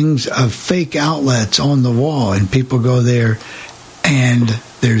things of fake outlets on the wall, and people go there and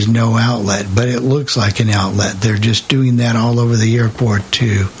there's no outlet, but it looks like an outlet. They're just doing that all over the airport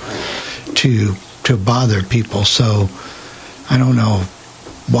to bother people. So I don't know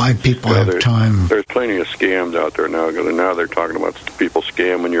why people have time. There's plenty of scams out there now, because now they're talking about people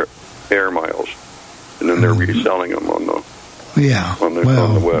scamming your air miles, and then they're reselling them on the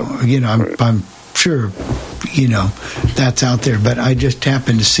web. I'm sure that's out there, but I just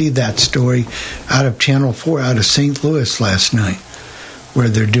happened to see that story out of Channel 4 out of St. Louis last night, where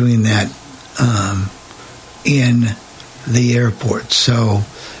they're doing that in the airport. So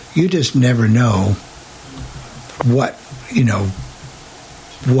you just never know what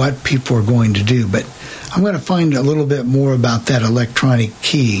people are going to do. But I'm going to find a little bit more about that electronic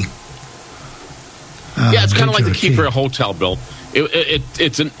key. It's kind of like the key for a hotel, Bill.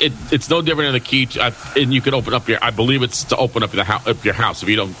 It's no different than the key, and you can open up I believe it's to open up your house. If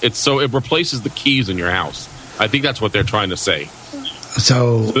you don't, it replaces the keys in your house. I think that's what they're trying to say.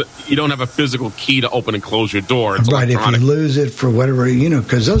 So you don't have a physical key to open and close your door. It's right. electronic. If you lose it for whatever,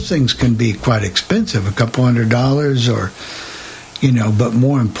 because those things can be quite expensive, a couple $100 or, but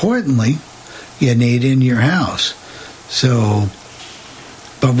more importantly, you need in your house. So,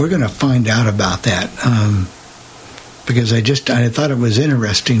 but we're going to find out about that. Because I thought it was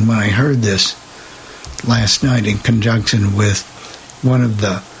interesting when I heard this last night in conjunction with one of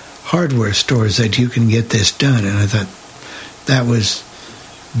the hardware stores that you can get this done, and I thought that was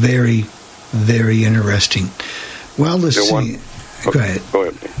very, very interesting. Well, let's see. Go ahead. Go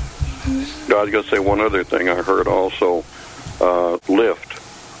ahead. I was going to say one other thing I heard also. Lyft,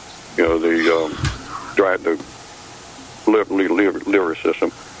 the liver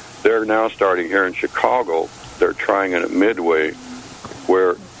system. They're now starting here in Chicago. They're trying it at Midway,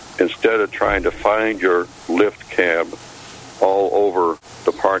 where instead of trying to find your Lyft cab all over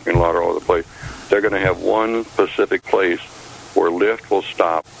the parking lot or all over the place, they're going to have one specific place where Lyft will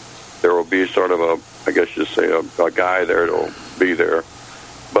stop. There will be sort of a guy there that'll be there.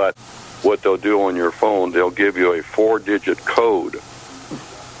 But what they'll do on your phone, they'll give you a 4-digit code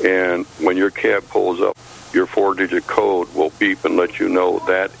and when your cab pulls up, your 4-digit code will beep and let you know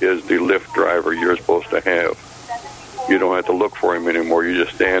that is the Lyft driver you're supposed to have. You don't have to look for him anymore. You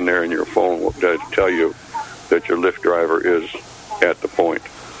just stand there and your phone will tell you that your Lyft driver is at the point.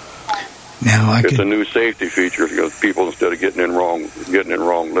 Now it's a new safety feature because people, instead of getting in wrong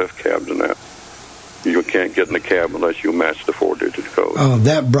Lyft cabs and that, you can't get in the cab unless you match the 4-digit code. Oh,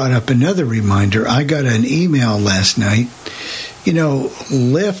 that brought up another reminder. I got an email last night. You know,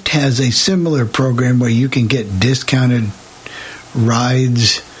 Lyft has a similar program where you can get discounted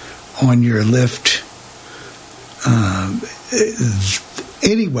rides on your Lyft.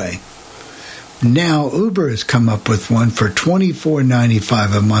 Anyway, now Uber has come up with one for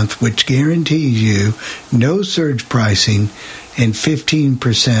 $24.95 a month, which guarantees you no surge pricing and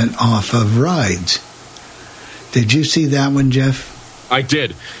 15% off of rides. Did you see that one, Jeff? I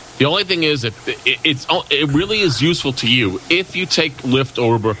did. The only thing is, it really is useful to you if you take Lyft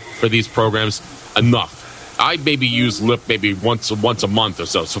or Uber for these programs enough. I maybe use Lyft maybe once a month or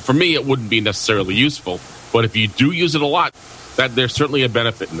so. So for me, it wouldn't be necessarily useful. But if you do use it a lot, that there's certainly a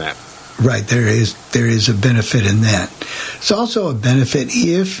benefit in that. Right, there is a benefit in that. It's also a benefit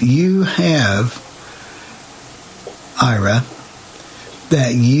if you have, Ira,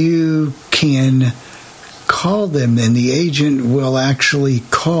 that you can call them, and the agent will actually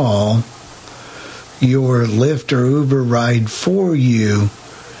call your Lyft or Uber ride for you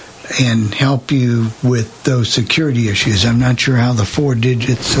and help you with those security issues. I'm not sure how the 4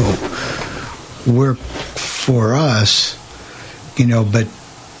 digits will work for us, but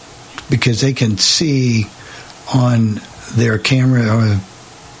because they can see on their camera or,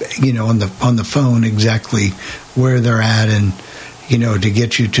 on the phone exactly where they're at and, to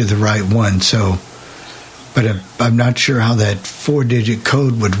get you to the right one. So, but I'm not sure how that 4-digit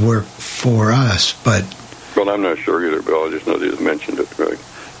code would work for us, but... Well, I'm not sure either, but I just know they mentioned it, right?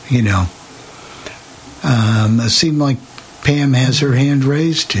 It seemed like Pam has her hand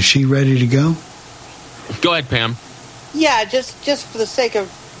raised. Is she ready to go? Go ahead, Pam. Yeah, just for the sake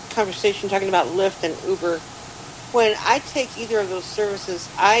of conversation, talking about Lyft and Uber, when I take either of those services,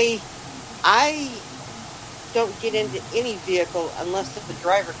 I don't get into any vehicle unless the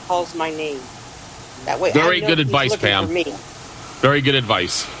driver calls my name. That way, very good advice, Pam. Very good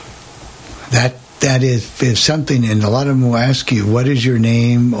advice. That is something, and a lot of them will ask you, "What is your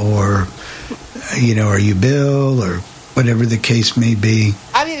name?" or, "Are you Bill?" or whatever the case may be.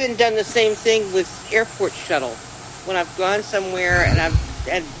 I've even done the same thing with airport shuttle. When I've gone somewhere and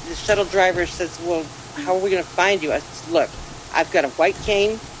the shuttle driver says, "Well, how are we going to find you?" I said, "Look, I've got a white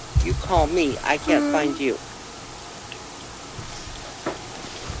cane. You call me. I can't find you."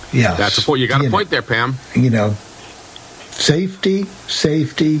 Yeah, that's a point. You got a point there, Pam. Safety.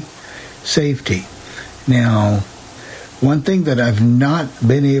 Now, one thing that I've not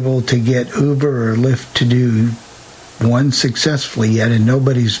been able to get Uber or Lyft to do successfully yet, and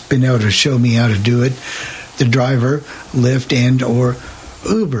nobody's been able to show me how to do it, the driver, Lyft and or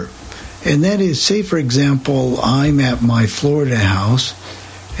Uber. And that is, say for example, I'm at my Florida house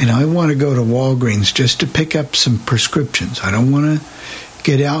and I want to go to Walgreens just to pick up some prescriptions. I don't want to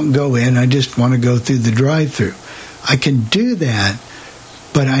get out and go in. I just want to go through the drive-thru. I can do that,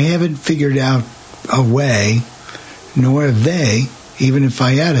 but I haven't figured out a way, nor have they, even if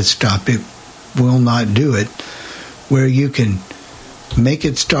I add a stop, it will not do it, where you can make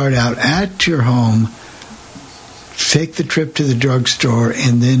it start out at your home, take the trip to the drugstore,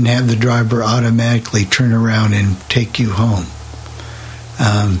 and then have the driver automatically turn around and take you home.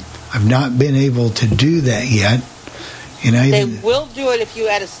 I've not been able to do that yet. And they will do it if you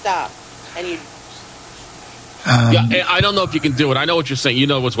add a stop. And you. I don't know if you can do it. I know what you're saying.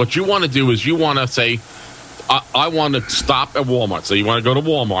 What you want to do is you want to say, I want to stop at Walmart. So you want to go to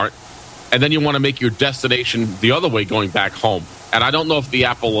Walmart, and then you want to make your destination the other way going back home. And I don't know if the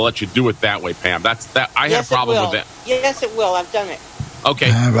app will let you do it that way, Pam. I have a problem with that. Yes, it will. I've done it.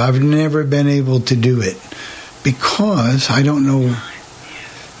 Okay. I've never been able to do it because I don't know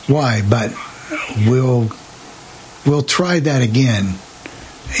why, but we'll try that again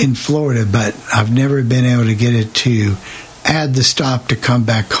in Florida, but I've never been able to get it to add the stop to come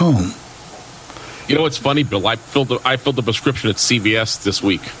back home. You know what's funny, Bill? I filled the prescription at CVS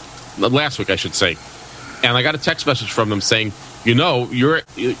last week, I should say, and I got a text message from them saying, your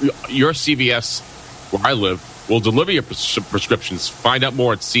CVS where I live will deliver your prescriptions. Find out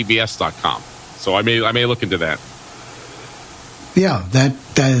more at CVS.com. So I may look into that. Yeah, that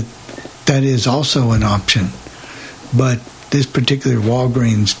is also an option, but this particular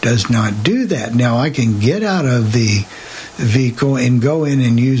Walgreens does not do that. Now, I can get out of the vehicle and go in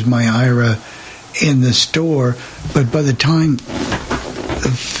and use my IRA in the store, but by the time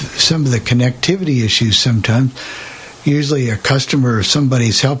some of the connectivity issues sometimes. Usually a customer or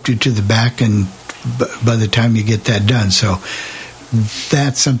somebody's helped you to the back, and by the time you get that done. So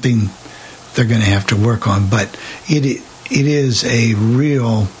that's something they're going to have to work on. But it is a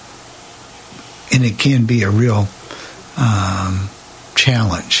real, and it can be a real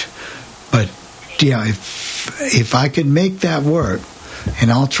challenge. But yeah, if I could make that work,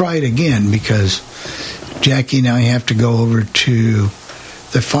 and I'll try it again, because Jackie and I have to go over to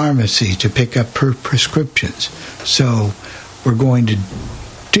the pharmacy to pick up her prescriptions. So we're going to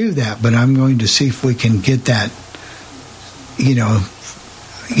do that, but I'm going to see if we can get that,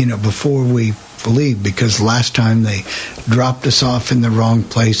 before we leave, because last time they dropped us off in the wrong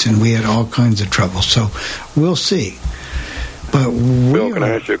place and we had all kinds of trouble. So we'll see. But Bill, can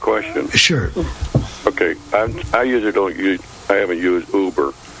I ask you a question? Sure. Okay, I usually I haven't used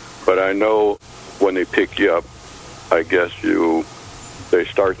Uber, but I know when they pick you up, I guess they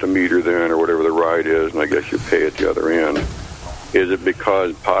start the meter then, or whatever the ride is, and I guess you pay at the other end. Is it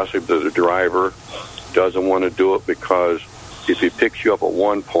because possibly the driver doesn't want to do it because if he picks you up at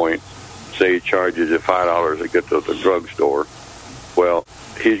one point, say he charges you $5 to get to the drugstore, well,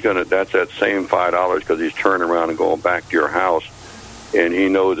 that's that same $5 because he's turning around and going back to your house, and he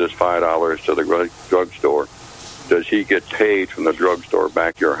knows it's $5 to the drugstore. Does he get paid from the drugstore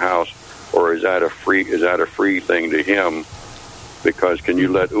back to your house, or is that a free thing to him? Because can you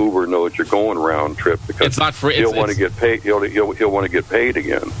let Uber know that you're going round trip? Because it's not free. He'll want to get paid. He'll want to get paid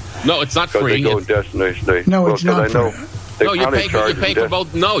again. No, it's not free. They go destination. It's not free. No, you're paying for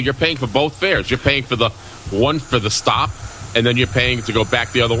both. No, you're paying for both fares. You're paying for the one for the stop, and then you're paying to go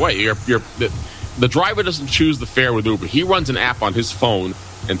back the other way. The driver doesn't choose the fare with Uber. He runs an app on his phone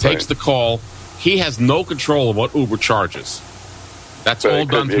and takes the call. He has no control of what Uber charges. That's all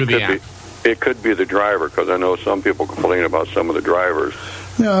done through the app. It could be the driver, because I know some people complain about some of the drivers.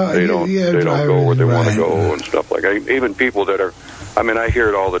 No, they don't go where they want to go and stuff like that. Even people that are, I hear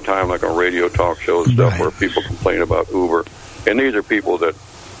it all the time, like on radio talk shows and stuff, where people complain about Uber. And these are people that,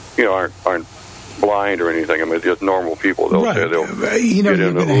 aren't blind or anything. Just normal people. They'll say they'll get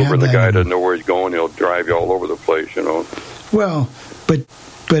in the Uber, and the guy doesn't know where he's going. He'll drive you all over the place, Well,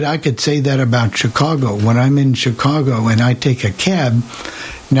 but I could say that about Chicago. When I'm in Chicago and I take a cab,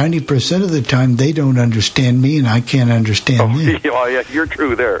 90% of the time they don't understand me and I can't understand them. Yeah, you're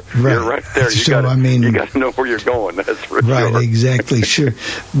true there. Right. You're right there. You got to know where you're going. That's for sure. Right, exactly, sure.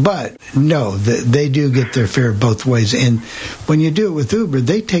 But no, they do get their fare both ways. And when you do it with Uber,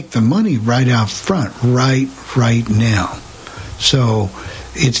 they take the money right out front, right now. So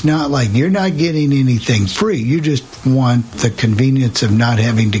it's not like you're not getting anything free. You just want the convenience of not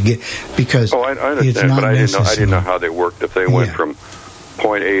having to get, because I understand, it's not but I necessary. didn't know how they worked. If they went from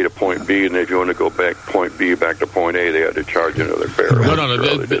point A to point B, and if you want to go back point B back to point A, they had to charge another fare.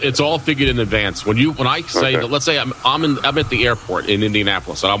 No. It's all figured in advance. When I say that, let's say I'm at the airport in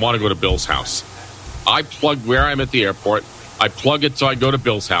Indianapolis and I want to go to Bill's house. I plug where I'm at the airport. I plug it so I go to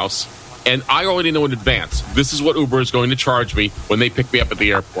Bill's house, and I already know in advance this is what Uber is going to charge me when they pick me up at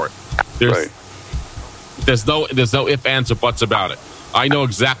the airport. There's no ifs, ands, or buts about it. I know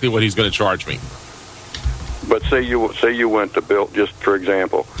exactly what he's going to charge me. But say you went to Bill, just for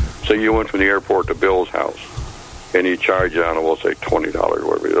example, say you went from the airport to Bill's house, and he charged you, we'll say $20 or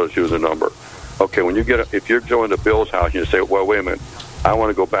whatever. Let's use a number. Okay, if you're going to Bill's house, you say, well, wait a minute, I want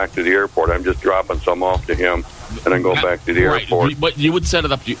to go back to the airport. I'm just dropping some off to him, and then go back to the airport. But you would set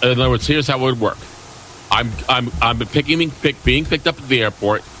it up. In other words, here's how it would work. I'm being picked up at the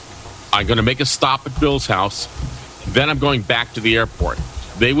airport. I'm going to make a stop at Bill's house. Then I'm going back to the airport.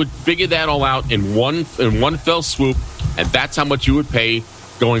 They would figure that all out in one fell swoop, and that's how much you would pay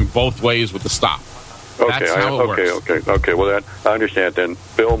going both ways with the stop. That's how it works. Okay. Well, I understand. Then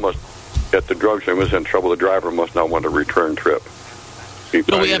Bill must, at the drugstore, was in trouble. The driver must not want a return trip. He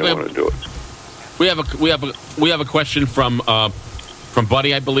probably didn't want to do it. We have a question from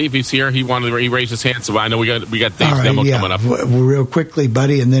Buddy. I believe he's here. He raised his hand, so I know we got Dave's demo coming up. Real quickly,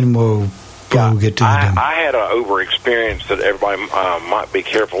 Buddy, and then we'll get to the demo. I had an Uber experience that everybody might be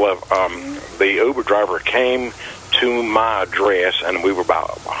careful of. The Uber driver came to my address, and we were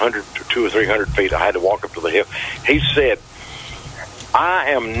about 100 to 200 or 300 feet. I had to walk up to the hill. He said,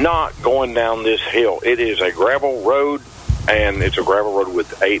 I am not going down this hill. It is a gravel road, and it's a gravel road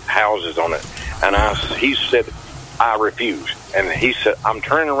with 8 houses on it. And he said, I refuse. And he said, I'm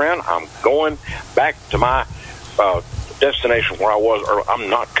turning around. I'm going back to my destination where I was, or I'm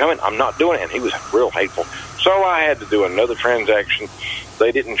not coming. I'm not doing it. And he was real hateful. So I had to do another transaction.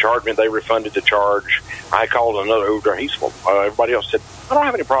 They didn't charge me. They refunded the charge. I called another Uber. Everybody else said, I don't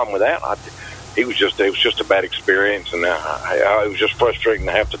have any problem with that. it was just a bad experience, and it was just frustrating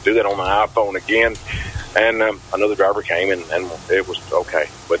to have to do that on the iPhone again. And another driver came, and it was okay,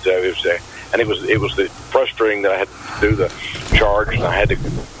 but it was frustrating that I had to do the charge, and I had to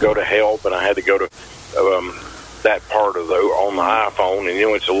go to help, and I had to go to that part of on the iPhone, and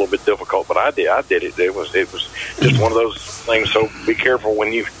it's a little bit difficult, but I did it. It was just one of those things. So be careful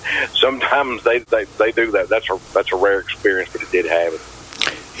when you. Sometimes they do that. That's a rare experience, but it did happen.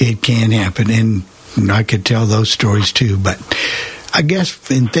 It can happen, and I could tell those stories too. But I guess,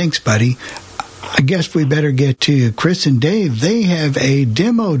 and thanks, buddy. I guess we better get to Chris and Dave. They have a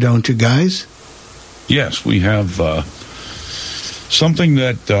demo, don't you guys? Yes, we have something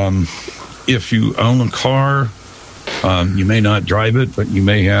that if you own a car, you may not drive it, but you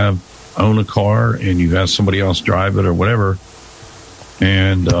may own a car and you have somebody else drive it or whatever,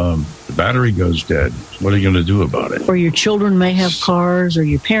 and the battery goes dead. What are you going to do about it? Or your children may have cars, or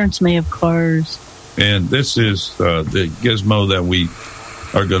your parents may have cars. And this is the gizmo that we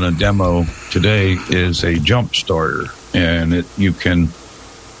are going to demo today is a jump starter, and you can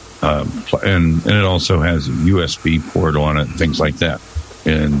and it also has a USB port on it, things like that.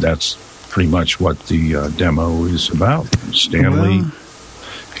 And that's pretty much what the demo is about. Stanley. Well,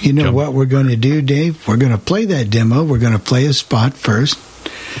 you know what we're going to do, Dave? We're going to play that demo. We're going to play a spot first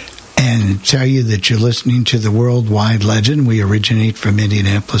and tell you that you're listening to the worldwide legend. We originate from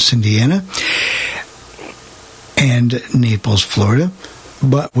Indianapolis, Indiana, and Naples, Florida.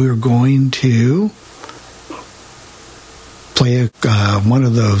 But we're going to play one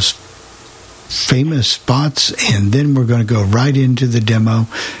of those famous spots, and then we're going to go right into the demo.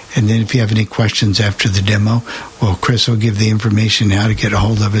 And then if you have any questions after the demo, well, Chris will give the information how to get a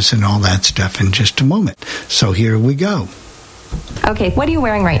hold of us and all that stuff in just a moment. So here we go. Okay, what are you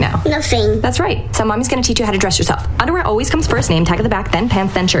wearing right now? Nothing. That's right. So mommy's going to teach you how to dress yourself. Underwear always comes first, name tag at the back, then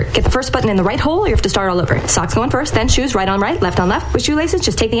pants, then shirt. Get the first button in the right hole, or you have to start all over. Socks going first, then shoes, right on right, left on left. With shoelaces,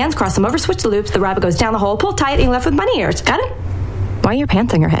 just take the ends, cross them over, switch the loops. The rabbit goes down the hole, pull tight, and you're left with bunny ears. Got it? Why are your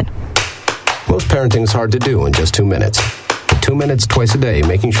pants on your head? Most parenting's hard to do in just 2 minutes. 2 minutes twice a day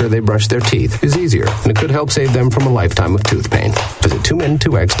making sure they brush their teeth is easier, and it could help save them from a lifetime of tooth pain. Visit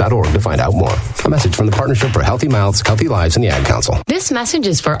 2min2x.org to find out more. A message from the Partnership for Healthy Mouths, Healthy Lives, and the Ad Council. This message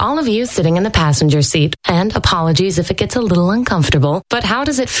is for all of you sitting in the passenger seat, and apologies if it gets a little uncomfortable, but how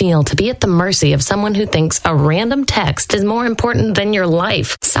does it feel to be at the mercy of someone who thinks a random text is more important than your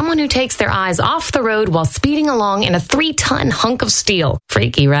life? Someone who takes their eyes off the road while speeding along in a 3-ton hunk of steel.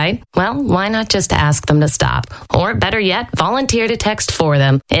 Freaky, right? Well, why not just ask them to stop? Or better yet, volunteer to text for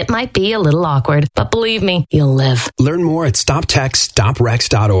them. It might be a little awkward, but believe me, you'll live. Learn more at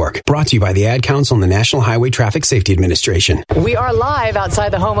stoptextstoprex.org. Brought to you by the Ad Council and the National Highway Traffic Safety Administration. We are live outside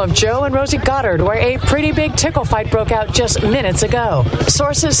the home of Joe and Rosie Goddard, where a pretty big tickle fight broke out just minutes ago.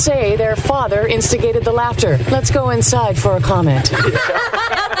 Sources say their father instigated the laughter. Let's go inside for a comment.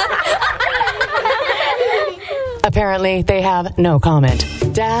 Apparently, they have no comment.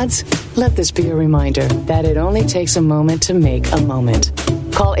 Dads, let this be a reminder that it only takes a moment to make a moment.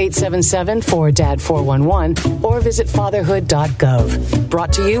 Call 877-4DAD-411 or visit fatherhood.gov.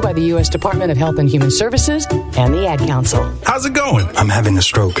 Brought to you by the U.S. Department of Health and Human Services and the Ad Council. How's it going? I'm having a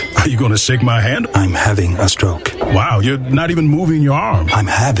stroke. Are you going to shake my hand? I'm having a stroke. Wow, you're not even moving your arm. I'm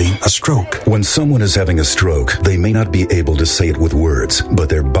having a stroke. When someone is having a stroke, they may not be able to say it with words, but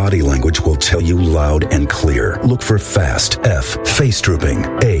their body language will tell you loud and clear. Look for FAST. F, face drooping.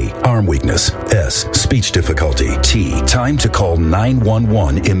 A, arm weakness. S, speech difficulty. T, time to call 911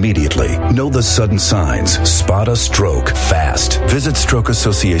 immediately. Know the sudden signs. Spot a stroke fast. Visit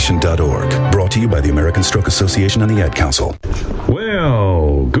strokeassociation.org. Brought to you by the American Stroke Association and the Ad Council.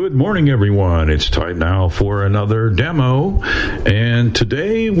 Well, good morning, everyone. It's time now for another demo. And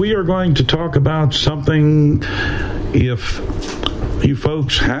today we are going to talk about something. If you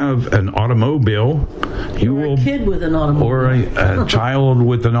folks have an automobile, you will, a kid with an automobile, or a child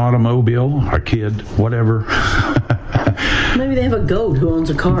with an automobile, a kid, whatever. Maybe they have a goat who owns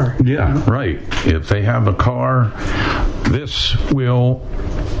a car. Yeah, right. If they have a car, this will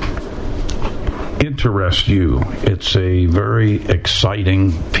interest you. It's a very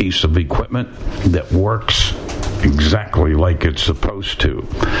exciting piece of equipment that works exactly like it's supposed to.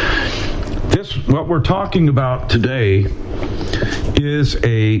 What we're talking about today is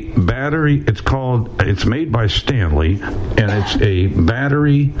a battery. It's made by Stanley, and it's a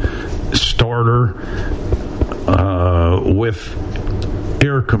battery starter with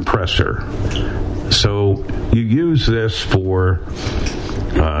air compressor. So you use this for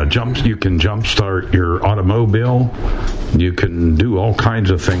you can jumpstart your automobile. You can do all kinds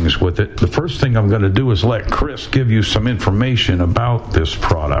of things with it. The first thing I'm going to do is let Chris give you some information about this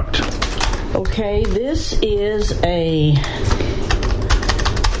product. Okay, this is a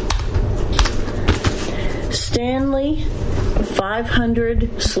Stanley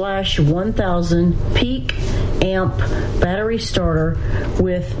 500/1000 peak amp battery starter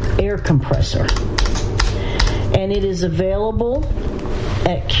with air compressor. And it is available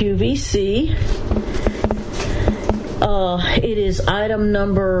at QVC. It is item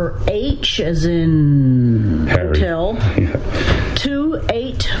number H as in hotel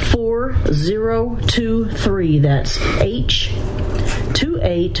 284023. That's H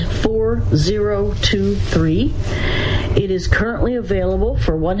 284023. It is currently available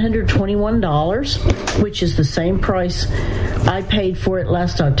for $121, which is the same price I paid for it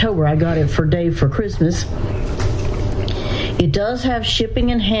last October. I got it for Dave for Christmas. It does have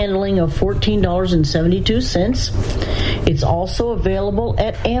shipping and handling of $14.72. It's also available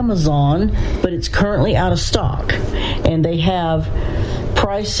at Amazon, but it's currently out of stock. And they have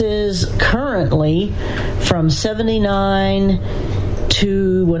prices currently from $79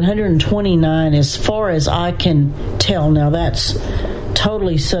 to $129 as far as I can tell. Now that's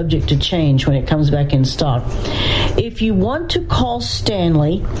totally subject to change when it comes back in stock. If you want to call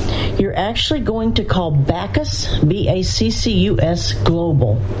Stanley, you're actually going to call Bacchus, Baccus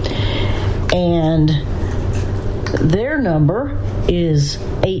Global. And their number is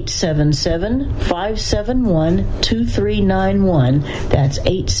 877-571-2391. That's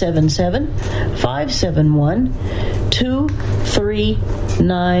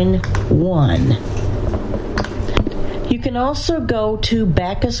 877-571-2391. You can also go to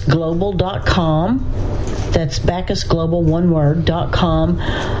BacchusGlobal.com. That's BacchusGlobal, one word, .com.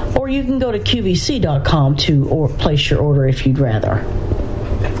 Or you can go to QVC.com to place your order if you'd rather.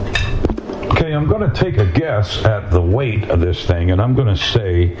 Okay, I'm going to take a guess at the weight of this thing, and I'm going to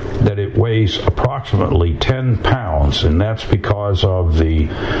say that it weighs approximately 10 pounds, and that's because of the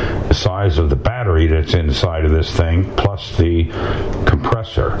size of the battery that's inside of this thing, plus the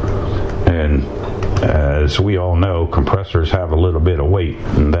compressor. And as we all know, compressors have a little bit of weight,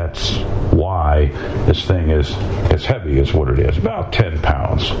 and that's why this thing is as heavy as what it is. About 10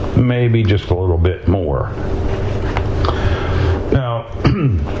 pounds, maybe just a little bit more. Now,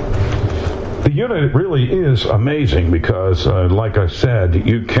 the unit really is amazing because, like I said,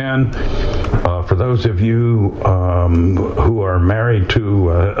 you can, for those of you who are married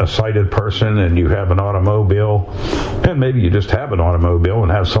to a sighted person and you have an automobile, and maybe you just have an automobile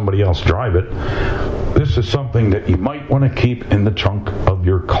and have somebody else drive it, this is something that you might want to keep in the trunk of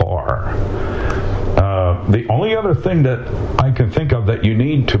your car. The only other thing that I can think of that you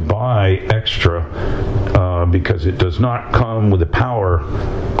need to buy extra, because it does not come with a power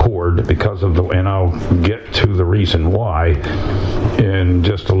cord because of and I'll get to the reason why in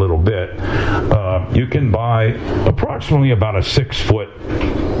just a little bit. You can buy approximately about a 6-foot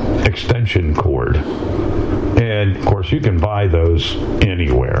extension cord. And, of course, you can buy those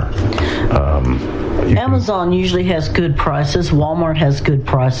anywhere. Amazon usually has good prices. Walmart has good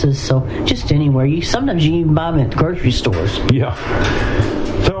prices. So just anywhere. Sometimes you can buy them at grocery stores. Yeah.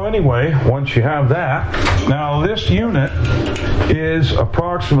 So anyway, once you have that, now this unit is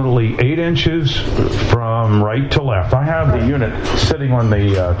approximately 8 inches from right to left. I have the unit sitting on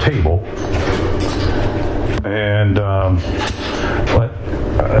the table. And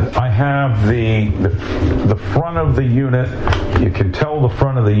I have the front of the unit. You can tell the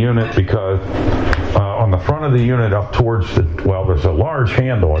front of the unit because on the front of the unit up towards there's a large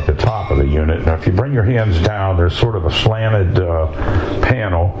handle at the top of the unit. Now, if you bring your hands down, there's sort of a slanted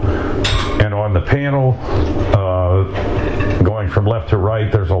panel. And on the panel, going from left to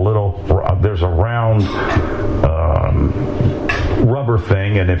right, there's a round rubber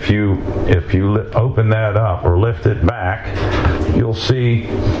thing, and if you open that up or lift it back, you'll see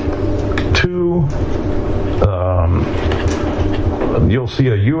you'll see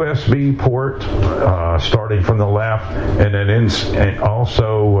a USB port starting from the left, and then and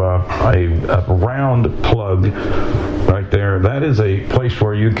also a round plug right there. That is a place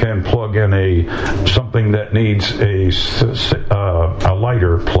where you can plug in something that needs a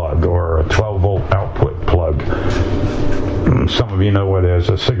lighter plug or a 12-volt output plug. Some of you know it as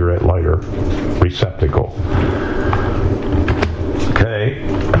a cigarette lighter receptacle. Okay,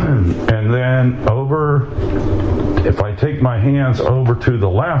 and then if I take my hands over to the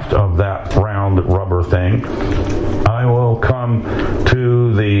left of that round rubber thing, I will come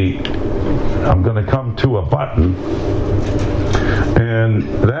to I'm going to come to a button, and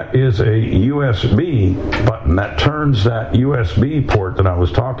that is a USB button that turns that USB port that I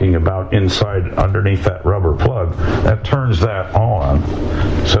was talking about underneath that rubber plug, that turns that on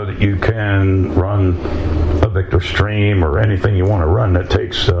so that you can run a Victor Stream or anything you want to run that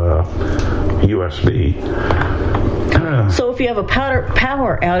takes USB. So if you have a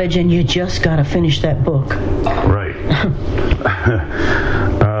power outage and you just got to finish that book. Right.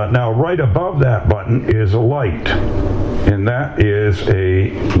 Now, right above that button is a light. And that is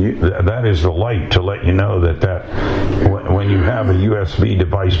the light to let you know that when you have a USB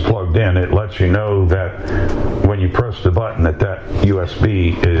device plugged in, it lets you know that when you press the button that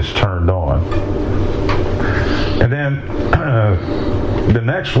USB is turned on. And then the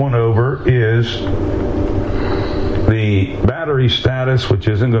next one over is the battery status, which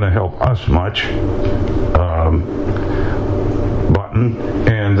isn't going to help us much. Button,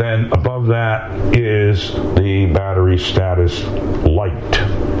 and then above that is the battery status light.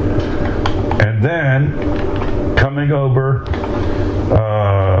 And then coming over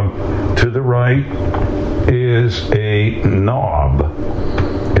to the right is a knob.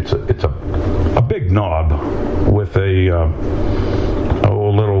 It's a big knob with a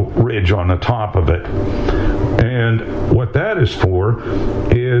little ridge on the top of it. And what that is for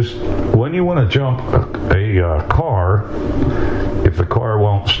is when you want to jump a car, if the car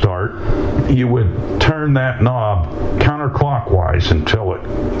won't start, you would turn that knob counterclockwise until it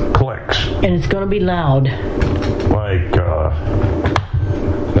clicks. And it's going to be loud. Like,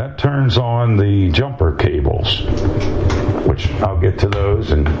 that turns on the jumper cables, which I'll get to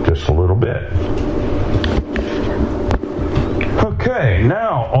those in just a little bit. Okay,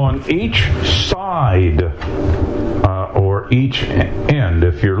 now on each side or each end,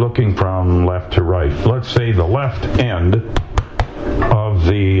 if you're looking from left to right, let's say the left end of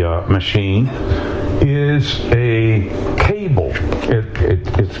the machine is a cable.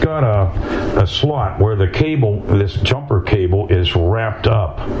 It's got a slot where the cable, this jumper cable, is wrapped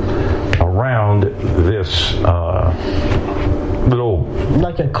up around this little,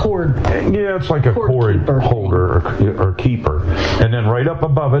 like a cord. Yeah, it's like a cord holder or keeper. And then right up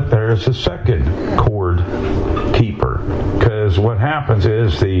above it, there's a second cord keeper. Because what happens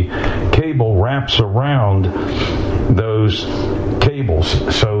is the cable wraps around those cables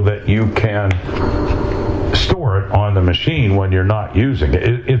so that you can store it on the machine when you're not using it.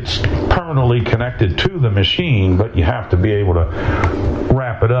 It's permanently connected to the machine, but you have to be able to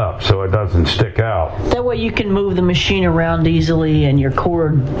wrap it up so it doesn't stick out. That way you can move the machine around easily and your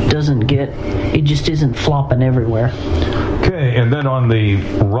cord it just isn't flopping everywhere. Okay, and then on the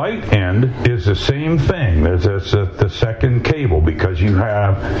right end is the same thing. There's the second cable, because you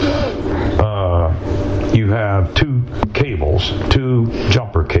have two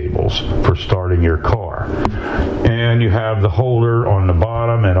jumper cables for starting your car. And you have the holder on the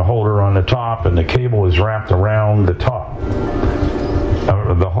bottom and a holder on the top, and the cable is wrapped around the top,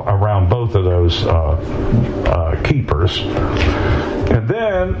 around both of those keepers. And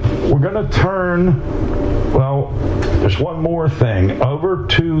then we're going to turn, there's one more thing, over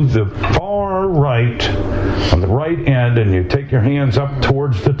to the far right, on the right end, and you take your hands up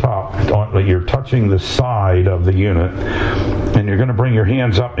towards the top. You're touching the side of the unit, and you're going to bring your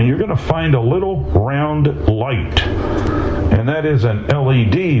hands up, and you're going to find a little round light, and that is an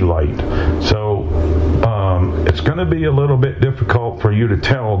LED light. So it's going to be a little bit difficult for you to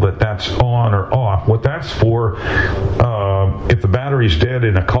tell that that's on or off. What that's for, if the battery's dead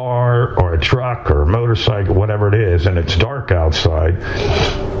in a car or a truck or a motorcycle, whatever it is, and it's dark outside,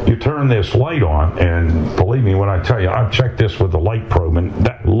 you turn this light on, and believe me when I tell you, I've checked this with the light probe, and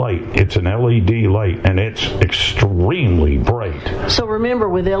that light, it's an LED light, and it's extremely bright. So remember,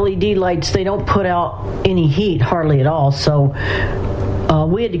 with LED lights, they don't put out any heat hardly at all, so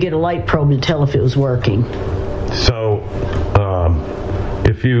we had to get a light probe to tell if it was working. So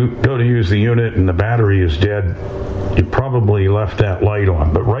if you go to use the unit and the battery is dead, you probably left that light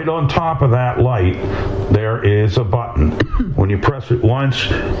on. But right on top of that light, there is a button. When you press it once,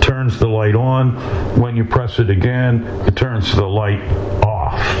 it turns the light on. When you press it again, it turns the light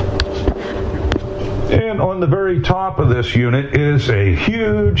off. And on the very top of this unit is a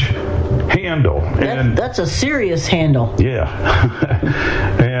huge handle. That's a serious handle. Yeah.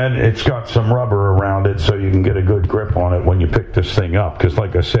 And it's got some rubber around it so you can get a good grip on it when you pick this thing up. Because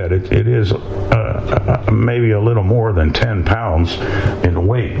like I said, it is maybe a little more than 10 pounds in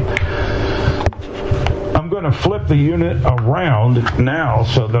weight. I'm going to flip the unit around now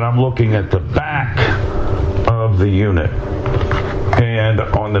so that I'm looking at the back of the unit. And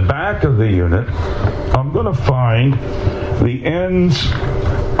on the back of the unit, I'm going to find the ends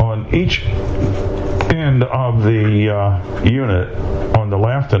on each end of the unit, on the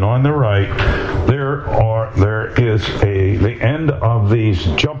left and on the right. There is the end of these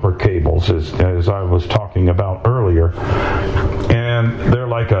jumper cables, as I was talking about earlier, and and they're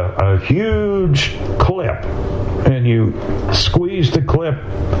like a huge clip, and you squeeze the clip,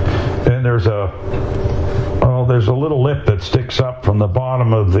 and there's a little lip that sticks up from the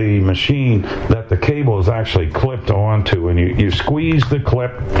bottom of the machine that the cable is actually clipped onto, and you squeeze the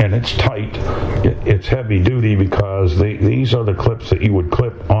clip, and it's tight. It's heavy duty because these are the clips that you would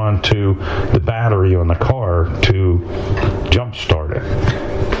clip onto the battery on the car to jump start it.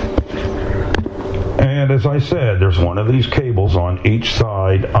 And as I said, there's one of these cables on each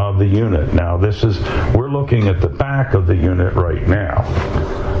side of the unit. Now we're looking at the back of the unit right now.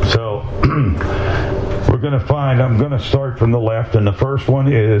 So I'm going to start from the left, and the first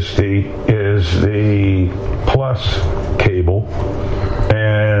one is the plus cable,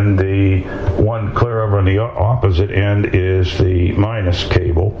 and the one clear over on the opposite end is the minus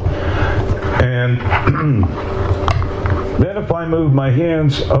cable. And then if I move my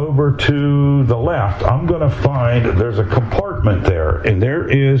hands over to the left, I'm going to find there's a compartment there, and there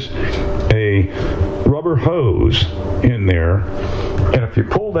is a rubber hose in there. And if you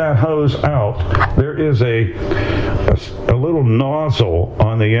pull that hose out, there is a little nozzle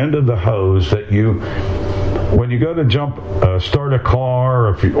on the end of the hose that when you go to start a car,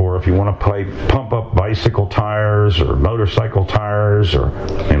 or if you want to pump up bicycle tires or motorcycle tires, or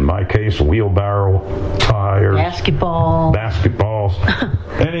in my case, wheelbarrow tires, basketballs.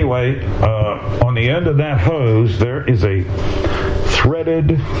 Anyway, on the end of that hose, there is a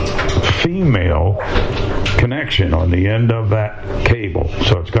threaded female connection on the end of that cable,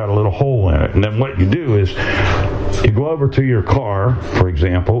 so it's got a little hole in it. And then what you do is you go over to your car, for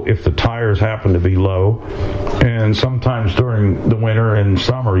example, if the tires happen to be low, and sometimes during the winter and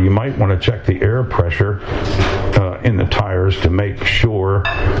summer you might want to check the air pressure in the tires to make sure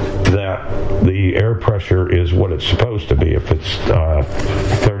that the air pressure is what it's supposed to be. If it's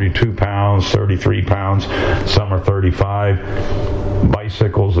 32 pounds, 33 pounds, some are 35.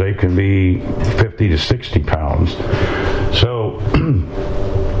 Bicycles, they can be 50 to 60 pounds. So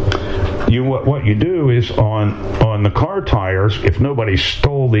what you do is on the car tires, if nobody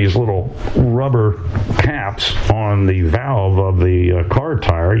stole these little rubber caps on the valve of the car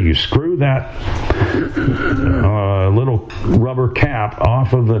tire, you screw that little rubber cap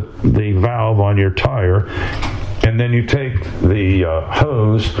off of the valve on your tire, and then you take the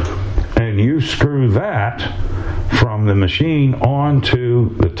hose and you screw that from the machine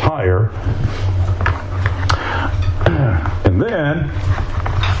onto the tire, and then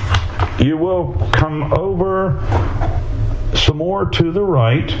you will come over some more to the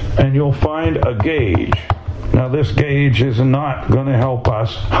right, and you'll find a gauge. Now, this gauge is not going to help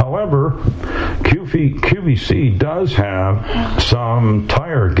us. However, QVC does have some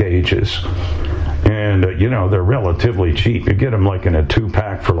tire gauges, and they're relatively cheap. You get them like in a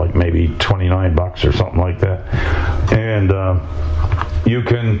 2-pack for like maybe $29 or something like that, and you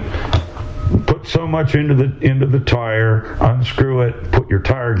can put so much into the tire, unscrew it, put your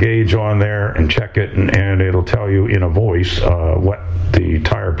tire gauge on there, and check it, and it'll tell you in a voice what the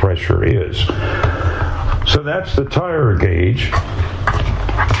tire pressure is. So that's the tire gauge.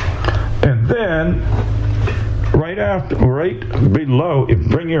 And then right below,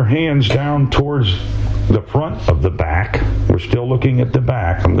 bring your hands down towards the front of the back. We're still looking at the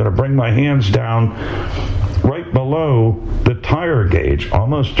back. I'm going to bring my hands down right below the tire gauge,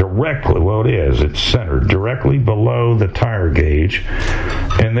 almost directly. Well, it's centered directly below the tire gauge,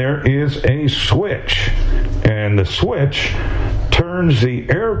 and there is a switch, and the switch turns the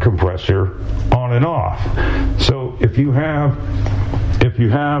air compressor on and off. So if you have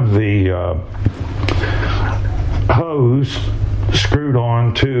the hose screwed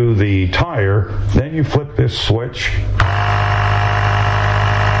on to the tire, then you flip this switch.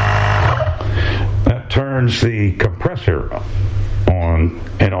 That turns the compressor on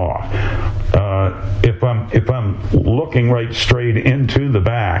and off. If I'm looking right straight into the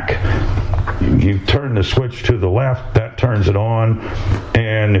back, you turn the switch to the left, that turns it on,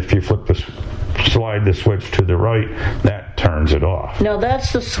 and if you slide the switch to the right, that turns it off. Now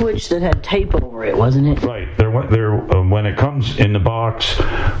that's the switch that had tape over it, wasn't it? Right. When it comes in the box,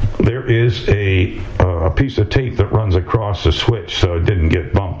 there is a piece of tape that runs across the switch, so it didn't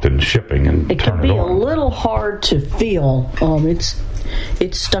get bumped in shipping and it can be a little hard to feel.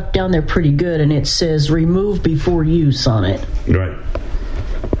 It's stuck down there pretty good, and it says "remove before use" on it. Right.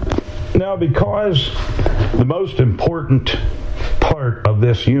 Now, because the most important part of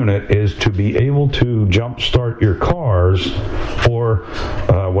this unit is to be able to jump start your cars, or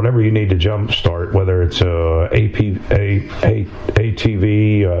whatever you need to jump start, whether it's a ATV,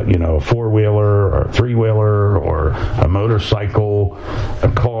 a four-wheeler or a three-wheeler, or a motorcycle, a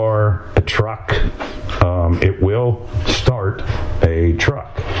car, a truck, it will start a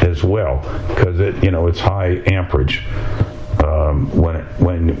truck as well, because it's high amperage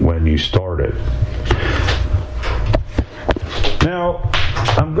when you start it. Now,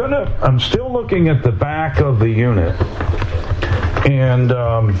 I'm still looking at the back of the unit, and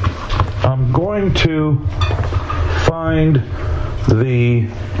I'm going to find the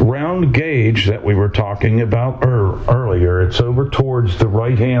round gauge that we were talking about earlier. It's over towards the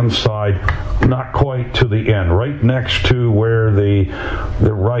right-hand side, not quite to the end, right next to where the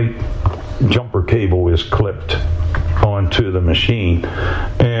right jumper cable is clipped onto the machine.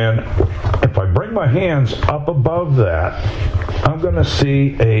 And if I bring my hands up above that, I'm going to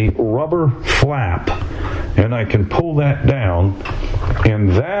see a rubber flap, and I can pull that down, and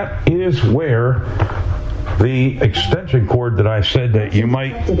that is where the extension cord that I said that you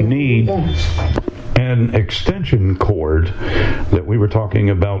might need, an extension cord that we were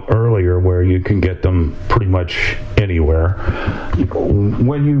talking about earlier, where you can get them pretty much anywhere.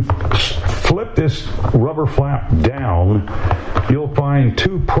 When you flip this rubber flap down, you'll find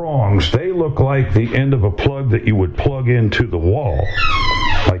two prongs. They look like the end of a plug that you would plug into the wall,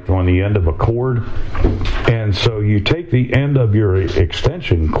 like on the end of a cord. And so you take the end of your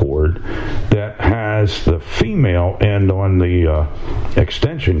extension cord that has the female end on the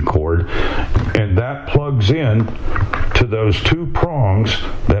extension cord, and that plugs in to those two prongs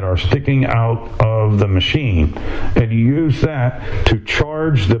that are sticking out of the machine, and you use that to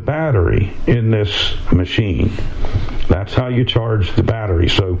charge the battery in this machine. That's how you charge the battery.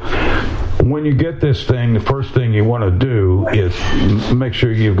 So when you get this thing, the first thing you want to do is make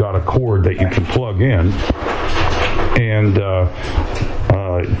sure you've got a cord that you can plug in, and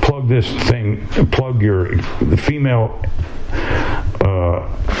plug the female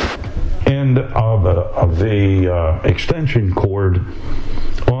end of the extension cord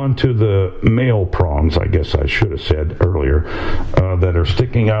onto the male prongs, I guess I should have said earlier, that are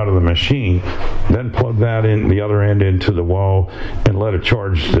sticking out of the machine. Then plug that in, the other end, into the wall, and let it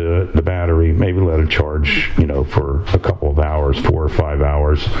charge the battery. Maybe let it charge, for a couple of hours, 4 or 5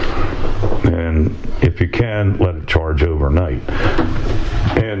 hours. And if you can, let it charge overnight.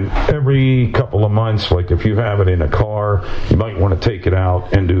 And every couple of months, like if you have it in a car, you might want to take it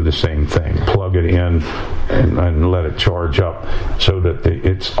out and do the same thing. Plug it in and let it charge up, so that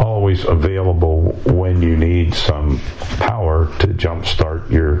it's always available when you need some power to jumpstart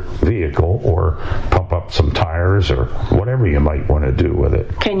your vehicle or pump up some tires or whatever you might want to do with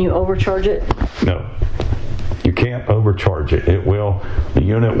it. Can you overcharge it? No. You can't overcharge it. The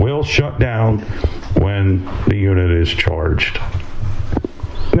unit will shut down when the unit is charged.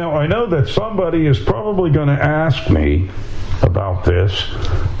 Now, I know that somebody is probably going to ask me about this,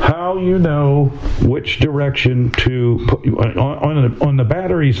 how you know which direction to put on the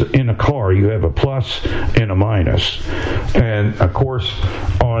batteries in a car. You have a plus and a minus, and of course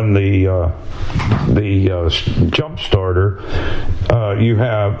on the jump starter, you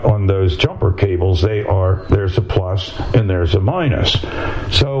have on those jumper cables, there's a plus and there's a minus.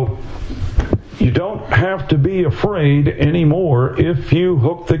 So you don't have to be afraid anymore if you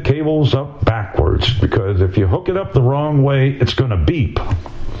hook the cables up backwards, because if you hook it up the wrong way, it's going to beep.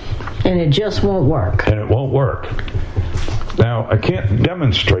 And it just won't work. And it won't work. Now, I can't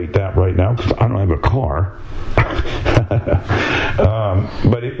demonstrate that right now because I don't have a car.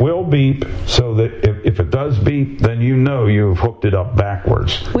 But it will beep, so that if it does beep, then you know you've hooked it up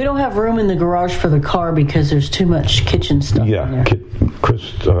backwards. We don't have room in the garage for the car because there's too much kitchen stuff in there.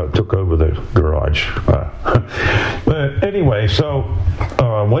 Chris took over the garage. But anyway, so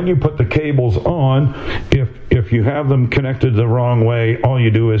when you put the cables on, if you have them connected the wrong way, all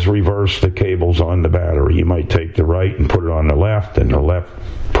you do is reverse the cables on the battery. You might take the right and put it on the left, and the left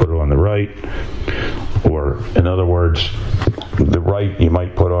put it on the right. Or, in other words, the right you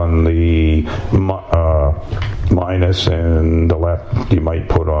might put on the minus, and the left you might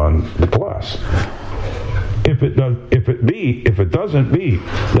put on the plus. If it doesn't beep,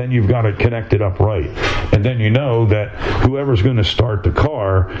 then you've got it connected up right, and then you know that whoever's going to start the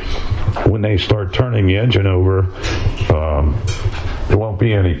car, when they start turning the engine over, there won't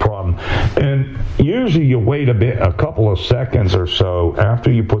be any problem. And usually you wait a couple of seconds or so after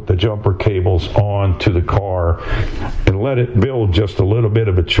you put the jumper cables on to the car and let it build just a little bit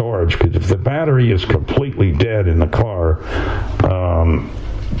of a charge, because if the battery is completely dead in the car,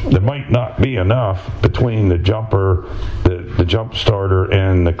 there might not be enough between the jumper, the jump starter,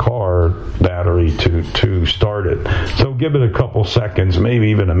 and the car battery to start it. So give it a couple seconds, maybe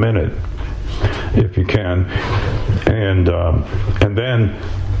even a minute, if you can, and then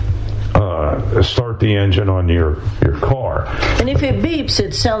start the engine on your car. And if it beeps,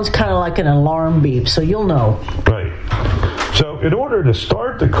 it sounds kind of like an alarm beep, so you'll know. Right. So in order to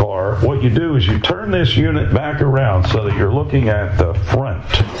start the car, what you do is you turn this unit back around so that you're looking at the front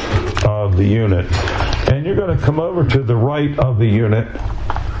of the unit. And you're going to come over to the right of the unit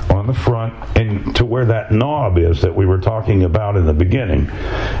on the front and to where that knob is that we were talking about in the beginning.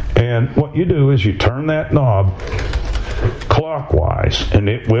 And what you do is you turn that knob clockwise and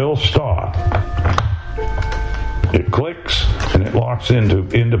it will stop. It clicks and it locks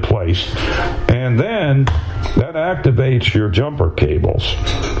into place, and then that activates your jumper cables.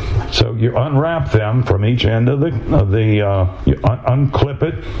 So you unwrap them from each end of the you unclip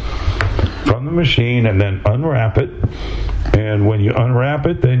it from the machine and then unwrap it. And when you unwrap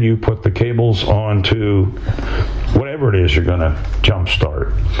it, then you put the cables onto whatever it is you're going to jump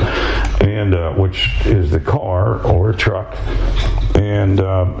start, and which is the car or a truck. And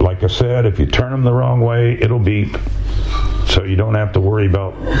like I said, if you turn them the wrong way, it'll beep. So you don't have to worry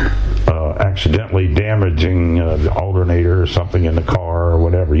about accidentally damaging the alternator or something in the car or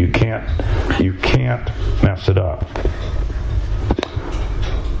whatever. You can't mess it up.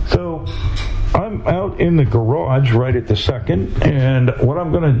 So I'm out in the garage right at the second, and what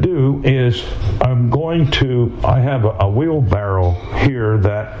I'm going to do is I have a wheelbarrow here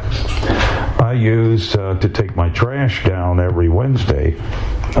that I use to take my trash down every Wednesday,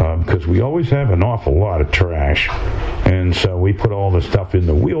 because we always have an awful lot of trash, and so we put all the stuff in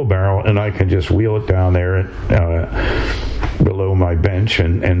the wheelbarrow, and I can just wheel it down there below my bench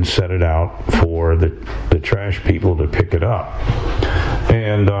and set it out for the trash people to pick it up.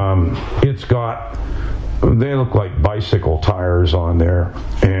 And they look like bicycle tires on there,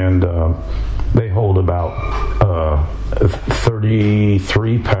 and they hold about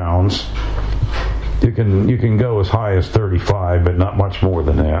 33 pounds. You can go as high as 35, but not much more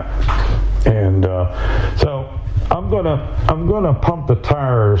than that. And so I'm gonna pump the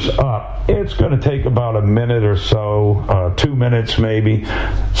tires up. It's gonna take about a minute or so, 2 minutes maybe.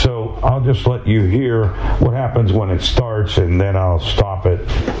 So I'll just let you hear what happens when it starts, and then I'll stop it,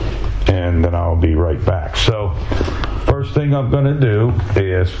 and then I'll be right back. So first thing I'm gonna do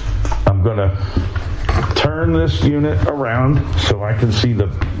is I'm gonna turn this unit around so I can see the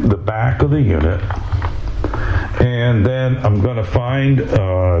back of the unit. And then I'm going to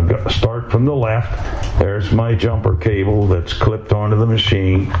start from the left. There's my jumper cable that's clipped onto the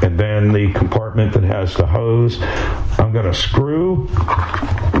machine. And then the compartment that has the hose. I'm going to screw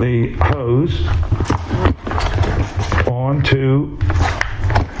the hose onto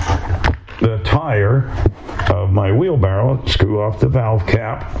the tire of my wheelbarrow. Screw off the valve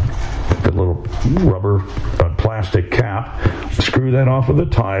cap, the little rubber plastic cap, screw that off of the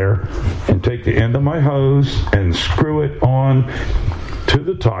tire, and take the end of my hose and screw it on to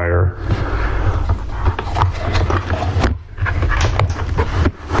the tire.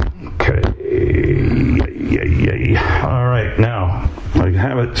 Okay. All right, now I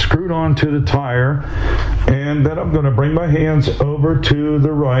have it screwed onto the tire, and then I'm going to bring my hands over to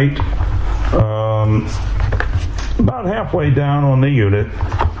the right, about halfway down on the unit,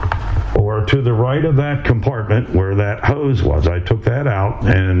 or to the right of that compartment where that hose was. I took that out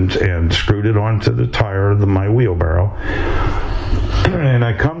and screwed it onto the tire of my wheelbarrow. And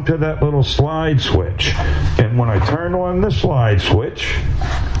I come to that little slide switch. And when I turn on the slide switch,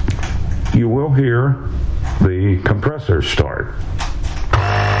 you will hear the compressor start.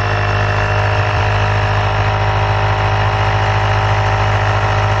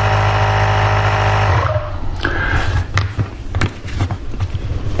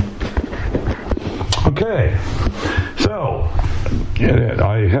 Okay, so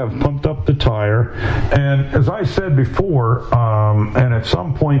I have pumped up the tire, and as I said before, and at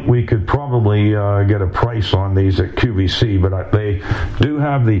some point we could probably get a price on these at QVC, but they do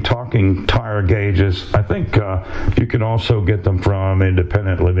have the talking tire gauges. I think you can also get them from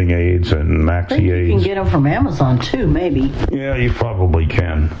Independent Living Aids and Maxi Aids. You can get them from Amazon too, maybe. Yeah, you probably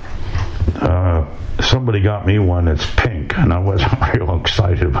can. Somebody got me one that's pink, and I wasn't real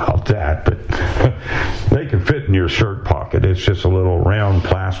excited about that, but they can fit in your shirt pocket. It's just a little round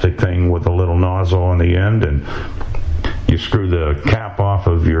plastic thing with a little nozzle on the end, and you screw the cap off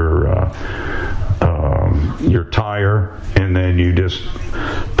of your tire, and then you just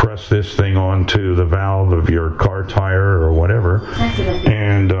press this thing onto the valve of your car tire or whatever,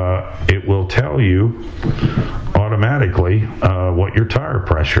 and it will tell you automatically what your tire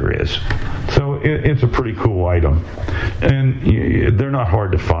pressure is. So it's a pretty cool item, and they're not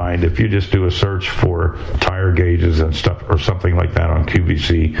hard to find. If you just do a search for tire gauges and stuff or something like that on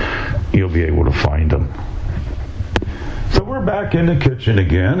QVC, you'll be able to find them. So we're we're back in the kitchen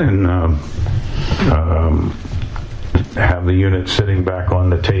again, and have the unit sitting back on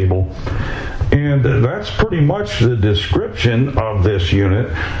the table. And that's pretty much the description of this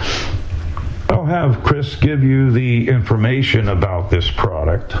unit. I'll have Chris give you the information about this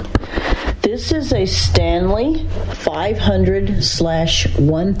product. This is a Stanley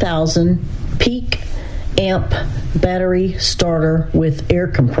 500/1000 peak amp battery starter with air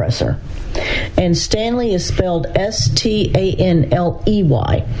compressor. And Stanley is spelled Stanley.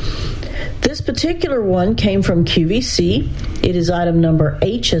 This particular one came from QVC. It is item number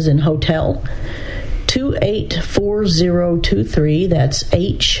H as in hotel, 284023. That's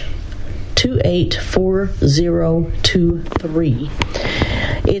H 284023.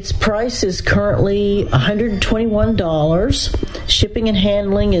 Its price is currently $121. Shipping and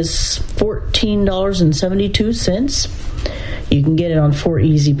handling is $14.72. You can get it on 4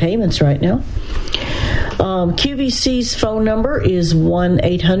 easy payments right now. QVC's phone number is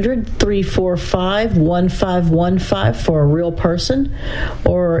 1-800-345-1515 for a real person.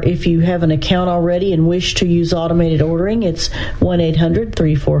 Or if you have an account already and wish to use automated ordering, it's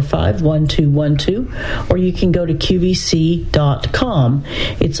 1-800-345-1212. Or you can go to QVC.com.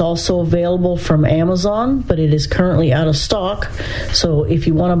 It's also available from Amazon, but it is currently out of stock. So if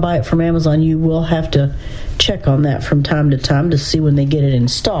you want to buy it from Amazon, you will have to check on that from time to time to see when they get it in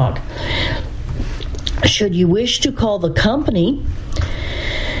stock. Should you wish to call the company,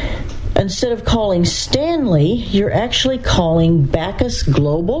 instead of calling Stanley, you're actually calling Bacchus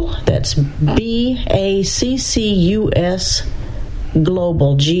Global. That's BACCUS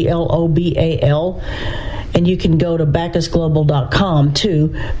Global, GLOBAL. And you can go to BacchusGlobal.com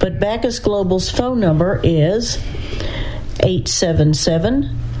too. But Bacchus Global's phone number is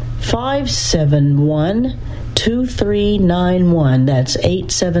 877-571-2391. That's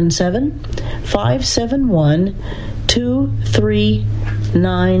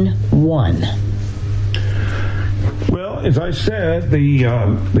 877-571-2391. Well, as I said, the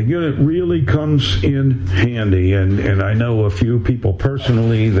unit really comes in handy, and I know a few people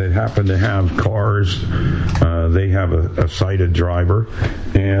personally that happen to have cars. They have a sighted driver,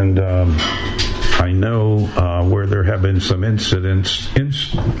 and I know where there have been some instances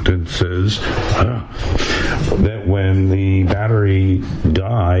that when the battery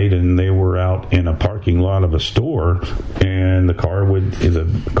died and they were out in a parking lot of a store and the car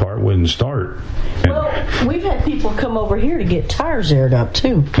wouldn't start. Well, we've had people come over here to get tires aired up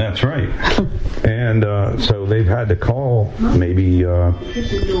too. That's right. And so they've had to call maybe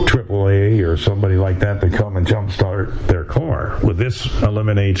AAA or somebody like that to come and jumpstart their car. Well, this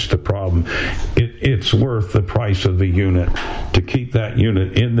eliminates the problem. It's worth the price of the unit to keep that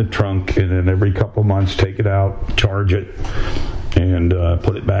unit in the trunk, and then every couple months take it out, charge it, and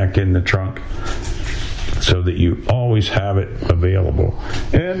put it back in the trunk so that you always have it available.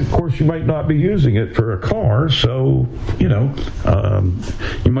 And of course, you might not be using it for a car, so you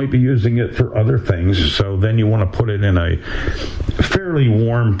might be using it for other things. So then you want to put it in a fairly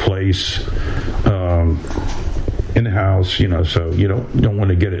warm place in the house, so you don't want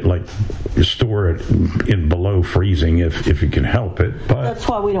to get it store it in below freezing if you can help it. But that's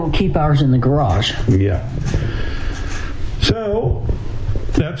why we don't keep ours in the garage. Yeah. So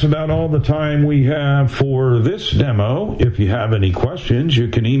that's about all the time we have for this demo. If you have any questions, you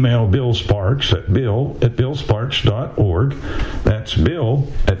can email Bill Sparks at bill@billsparks.org. That's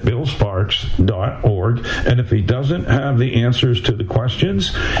bill@billsparks.org. And if he doesn't have the answers to the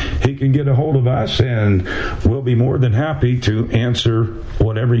questions, he can get a hold of us, and we'll be more than happy to answer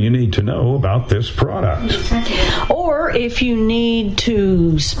whatever you need to know about this product. Or if you need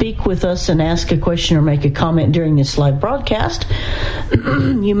to speak with us and ask a question or make a comment during this live broadcast,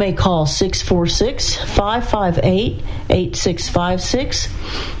 you may call 646-558-8656.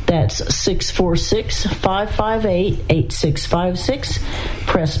 That's 646-558-8656.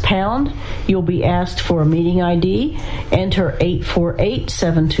 Press pound. You'll be asked for a meeting ID. Enter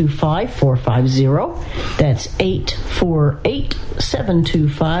 848-725-450. That's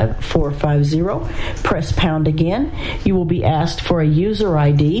 848-725-450. Press pound again. You will be asked for a user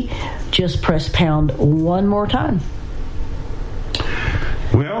ID. Just press pound one more time.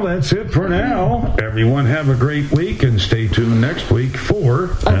 Well, that's it for now. Everyone have a great week, and stay tuned next week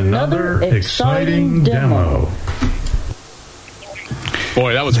for another exciting demo.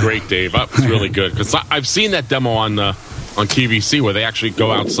 Boy, that was great, Dave. That was really good, because I've seen that demo on QVC where they actually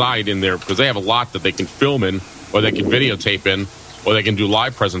go outside in there, because they have a lot that they can film in, or they can videotape in, or they can do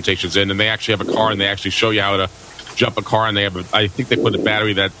live presentations in, and they actually have a car, and they actually show you how to jump a car, and they have I think they put a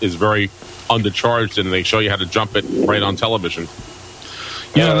battery that is very undercharged, and they show you how to jump it right on television.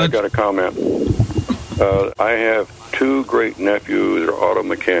 Yeah, I got a comment. I have two great nephews. They're auto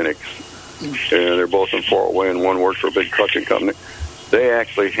mechanics, and they're both in Fort Wayne. One works for a big trucking company. They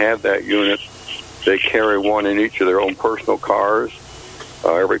actually have that unit. They carry one in each of their own personal cars.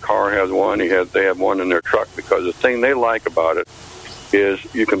 Every car has one. They have one in their truck, because the thing they like about it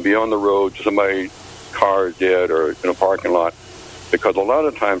is you can be on the road, somebody's car is dead or in a parking lot, because a lot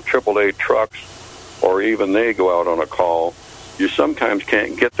of times AAA trucks or even they go out on a call, you sometimes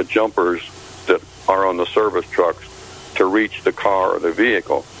can't get the jumpers that are on the service trucks to reach the car or the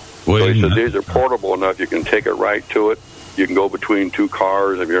vehicle. So he said these are portable enough, you can take it right to it. You can go between two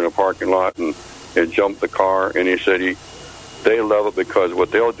cars if you're in a parking lot and jump the car. And he said they love it because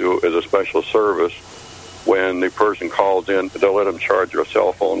what they'll do is a special service. When the person calls in, they'll let them charge their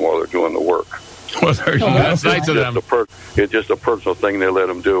cell phone while they're doing the work. Well, that's nice of them. It's just a personal thing they let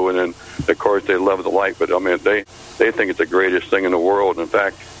them do. And then, of course, they love the light. But, I mean, they think it's the greatest thing in the world. In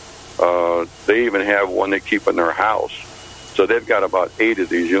fact, they even have one they keep in their house. So they've got about 8 of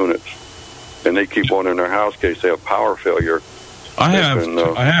these units. And they keep one in their house in case they have power failure. I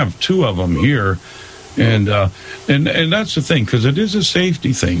have 2 of them here. And that's the thing, because it is a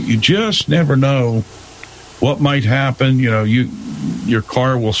safety thing. You just never know what might happen. You know, your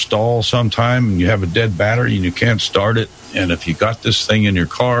car will stall sometime and you have a dead battery and you can't start it. And if you got this thing in your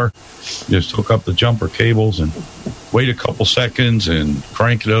car, just hook up the jumper cables and wait a couple seconds and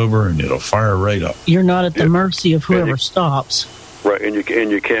crank it over and it'll fire right up. You're not at the mercy of whoever stops. Right, and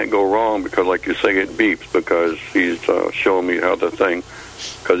you can't go wrong because, like you say, it beeps, because he's showing me how the thing,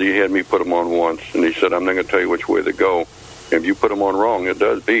 because he had me put them on once, and he said, I'm not going to tell you which way to go. If you put them on wrong, it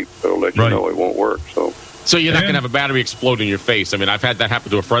does beep. It'll let you know it won't work. So you're not going to have a battery explode in your face. I mean, I've had that happen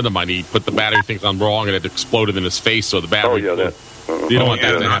to a friend of mine. He put the battery things on wrong, and it exploded in his face, so the battery... Oh, yeah, you don't want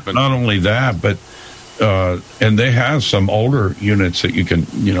that to happen. Not only that, but... and they have some older units that you can,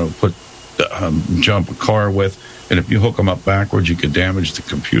 put jump a car with. And if you hook them up backwards, you could damage the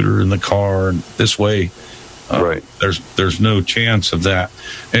computer in the car. And this way, there's no chance of that.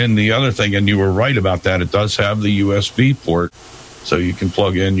 And the other thing, and you were right about that, it does have the USB port. So you can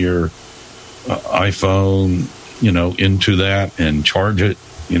plug in your iPhone, into that and charge it.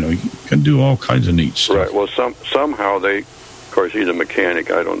 You can do all kinds of neat stuff. Right. Well, somehow of course, he's a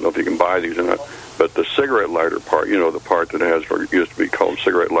mechanic. I don't know if you can buy these or not. But the cigarette lighter part, the part that has what used to be called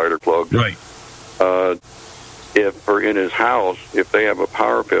cigarette lighter plug. Right. If in his house, if they have a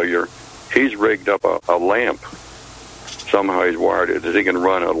power failure, he's rigged up a lamp. Somehow he's wired it that he can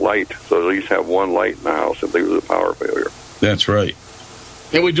run a light, so at least have one light in the house if there was a power failure. That's right.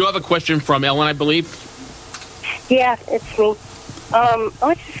 And we do have a question from Ellen, I believe. Yeah, it's me. I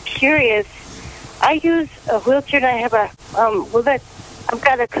was just curious. I use a wheelchair, and I have I've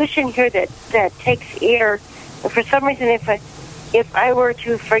got a cushion here that takes air. And for some reason, if I were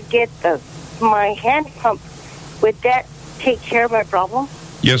to forget my hand pump, would that take care of my problem?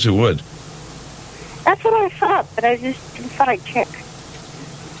 Yes, it would. That's what I thought, but I just thought I'd check.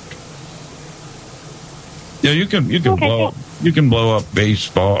 Yeah, you can blow up. You can blow up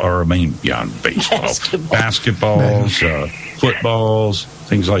baseball, basketballs, footballs,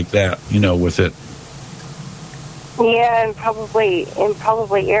 things like that. With it. Yeah, and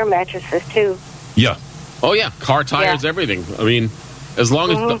probably air mattresses too. Yeah. Oh yeah, car tires, everything. I mean, as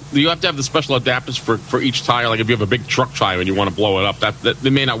long as you have to have the special adapters for each tire. Like if you have a big truck tire and you want to blow it up, that they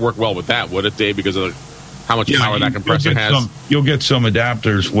may not work well with that, would it, Dave? Because of how much power that compressor has. You'll get some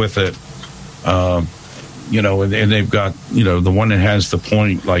adapters with it. And they've got, the one that has the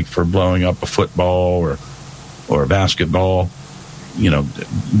point, like for blowing up a football or a basketball,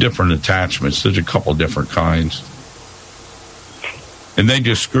 different attachments. There's a couple different kinds. And they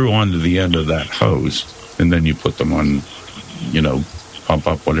just screw onto the end of that hose, and then you put them on, pump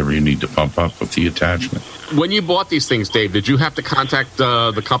up whatever you need to pump up with the attachment. When you bought these things, Dave, did you have to contact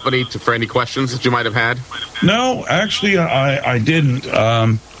the company for any questions that you might have had? No, actually, I didn't.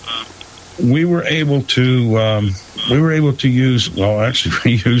 We were able to use. Well, actually,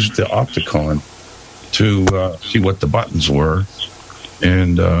 we used the Opticon to see what the buttons were,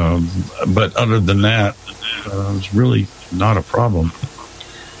 and but other than that, it was really not a problem.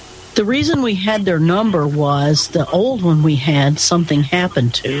 The reason we had their number was the old one we had, something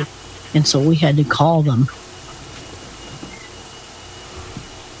happened to, and so we had to call them.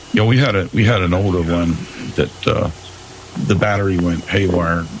 Yeah, we had an older one that the battery went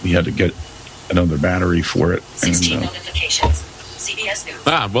haywire. We had to get another battery for it. 16 notifications. CBS News.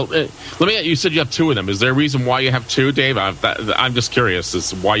 Let me. You said you have 2 of them. Is there a reason why you have 2, Dave? I'm just curious as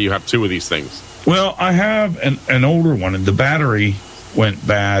to why you have 2 of these things. Well, I have an older one, and the battery went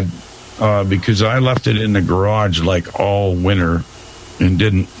bad because I left it in the garage like all winter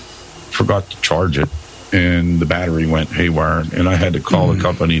and forgot to charge it. and the battery went haywire, and I had to call the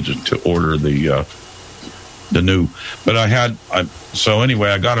company to order the new. But so anyway,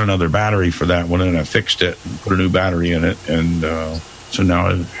 I got another battery for that one, and I fixed it and put a new battery in it, and so now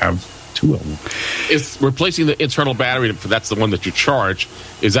I have two of them. Is replacing the internal battery, if that's the one that you charge,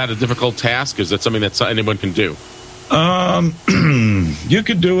 is that a difficult task? Is that something that anyone can do? You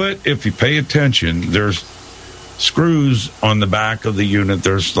could do it if you pay attention. There's screws on the back of the unit.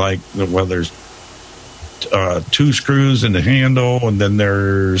 There's there's 2 screws in the handle, and then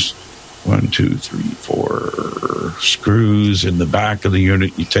there's 1, 2, 3, 4 screws in the back of the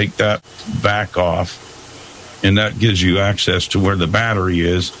unit. You take that back off, and that gives you access to where the battery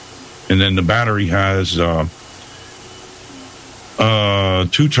is. And then the battery has 2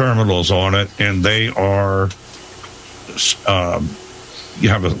 terminals on it, and they are you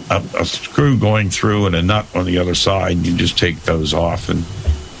have a screw going through and a nut on the other side, and you just take those off and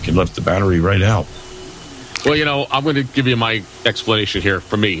you can lift the battery right out. Well, I'm going to give you my explanation here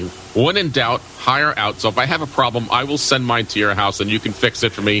for me. When in doubt, hire out. So if I have a problem, I will send mine to your house, and you can fix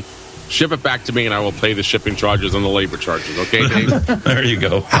it for me. Ship it back to me, and I will pay the shipping charges and the labor charges. Okay, Dave? There you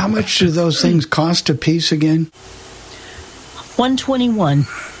go. How much do those things cost a piece again? $121.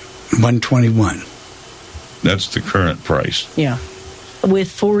 $121. That's the current price. Yeah, with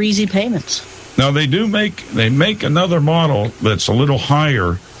 4 easy payments. Now they make another model that's a little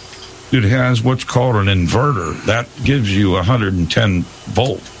higher. It has what's called an inverter. That gives you 110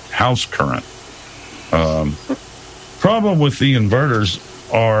 volt house current. Problem with the inverters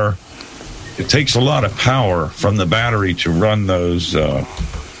are it takes a lot of power from the battery to run those to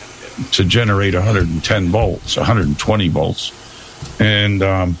generate 110 volts, 120 volts, and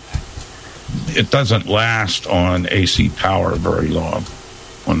it doesn't last on AC power very long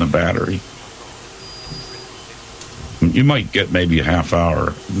on the battery. You might get maybe a half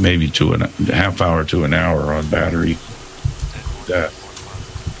hour, maybe a half hour to an hour on battery.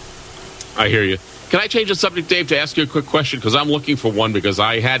 I hear you. Can I change the subject, Dave, to ask you a quick question? Because I'm looking for one because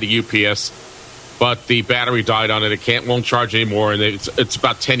I had a UPS, but the battery died on it. It won't charge anymore, and it's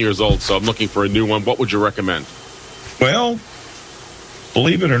about 10 years old, so I'm looking for a new one. What would you recommend? Well,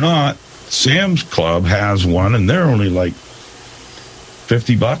 believe it or not, Sam's Club has one, and they're only like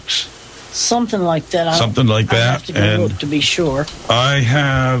 $50. Something like that. I have to go look to be sure. I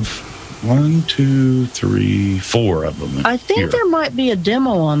have 1, 2, 3, 4 of them. I think there might be a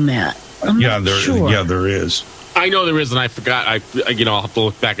demo on that. I'm not sure. Yeah, there is. I know there is, and I forgot. I'll have to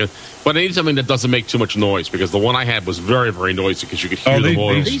look back. But I need something that doesn't make too much noise, because the one I had was very, very noisy because you could hear the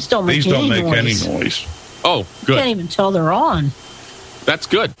noise. These don't make any noise. Oh, good. You can't even tell they're on. That's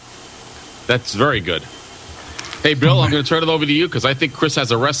good. That's very good. Hey, Bill, I'm going to turn it over to you because I think Chris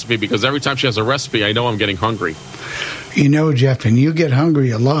has a recipe, because every time she has a recipe, I know I'm getting hungry. Jeff, and you get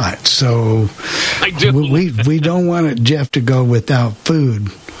hungry a lot, so I do. We don't want Jeff to go without food,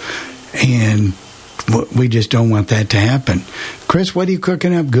 and we just don't want that to happen. Chris, what are you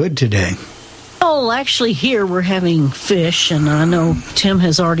cooking up good today? Oh, actually, here we're having fish, and I know Tim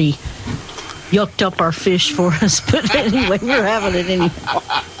has already yucked up our fish for us, but anyway, we're having it anyhow.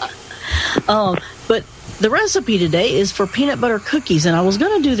 But the recipe today is for peanut butter cookies, and I was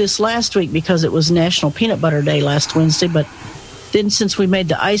going to do this last week because it was National Peanut Butter Day last Wednesday, but then since we made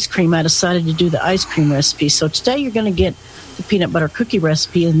the ice cream, I decided to do the ice cream recipe. So today you're going to get the peanut butter cookie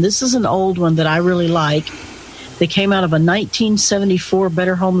recipe, and this is an old one that I really like. They came out of a 1974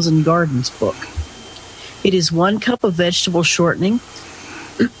 Better Homes and Gardens book. It is 1 cup of vegetable shortening,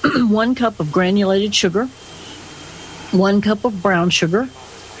 1 cup of granulated sugar, 1 cup of brown sugar,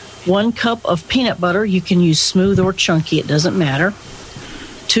 1 cup of peanut butter. You can use smooth or chunky, it doesn't matter.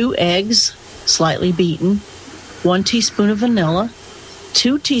 2 eggs, slightly beaten. 1 teaspoon of vanilla.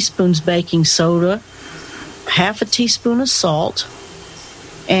 2 teaspoons baking soda. Half a teaspoon of salt.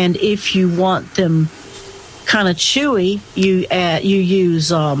 And if you want them kind of chewy, you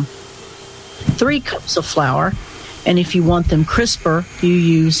use 3 cups of flour. And if you want them crisper, you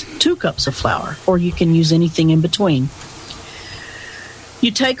use 2 cups of flour. Or you can use anything in between. You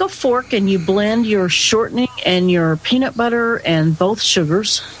take a fork and you blend your shortening and your peanut butter and both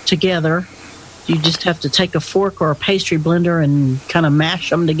sugars together. You just have to take a fork or a pastry blender and kind of mash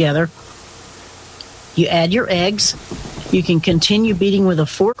them together. You add your eggs. You can continue beating with a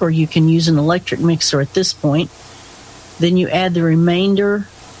fork, or you can use an electric mixer at this point. Then you add the remainder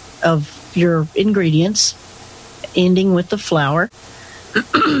of your ingredients, ending with the flour.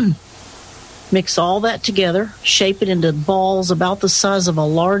 Mix all that together, shape it into balls about the size of a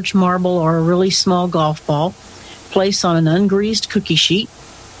large marble or a really small golf ball. Place on an ungreased cookie sheet.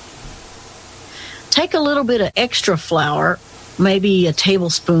 Take a little bit of extra flour, maybe a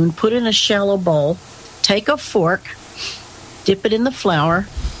tablespoon, put in a shallow bowl, take a fork, dip it in the flour,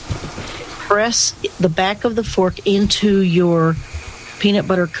 press the back of the fork into your peanut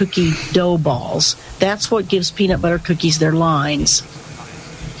butter cookie dough balls. That's what gives peanut butter cookies their lines.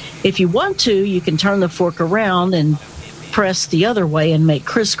 If you want to, you can turn the fork around and press the other way and make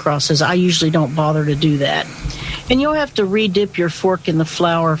crisscrosses. I usually don't bother to do that. And you'll have to re-dip your fork in the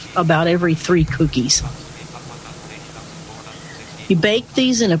flour about every 3 cookies. You bake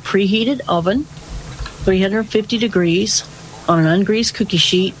these in a preheated oven, 350 degrees, on an ungreased cookie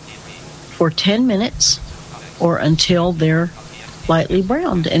sheet for 10 minutes or until they're lightly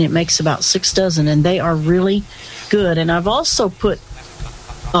browned, and it makes about 6 dozen, and they are really good. And I've also put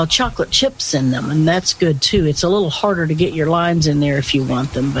chocolate chips in them, and that's good too. It's a little harder to get your lines in there if you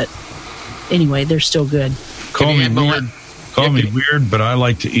want them, but anyway, they're still good. Call me weird, but I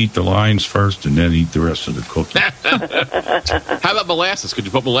like to eat the lines first and then eat the rest of the cookie. How about molasses? Could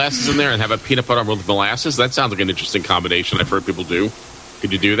you put molasses in there and have a peanut butter with molasses? That sounds like an interesting combination. I've heard people do.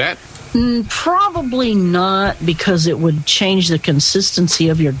 Could you do that? Probably not, because it would change the consistency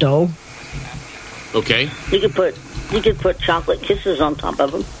of your dough. Okay. You could put chocolate kisses on top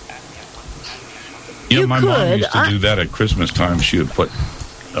of them. Yeah, my mom used to do that at Christmas time. She would put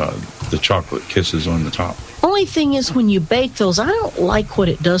the chocolate kisses on the top. Only thing is, when you bake those, I don't like what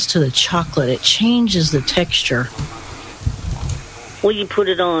it does to the chocolate. It changes the texture. Well, you put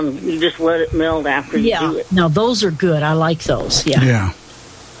it on. You just let it melt after you do it. Now, those are good. I like those. Yeah.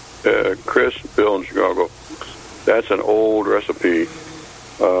 Chris, Bill in Chicago, that's an old recipe.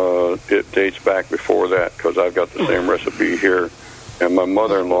 It dates back before that, because I've got the same recipe here. And my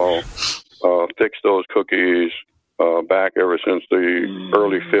mother-in-law fixed those cookies back ever since the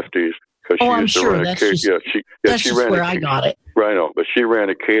early 50s. She used to run that's just where I got it. Right, no, but she ran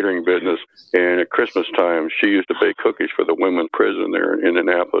a catering business, and at Christmas time, she used to bake cookies for the women's prison there in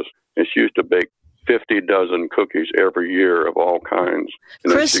Indianapolis, and she used to bake 50 dozen cookies every year of all kinds.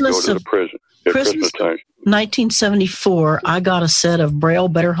 And then she'd go to the prison at Christmas time. 1974, I got a set of Braille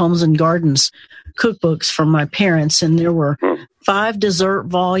Better Homes and Gardens cookbooks from my parents, and there were 5 dessert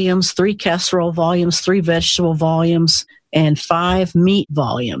volumes, 3 casserole volumes, 3 vegetable volumes, and 5 meat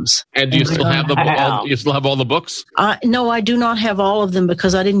volumes. And do you still have you still have all the books? No, I do not have all of them,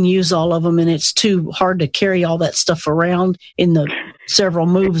 because I didn't use all of them, and it's too hard to carry all that stuff around in the several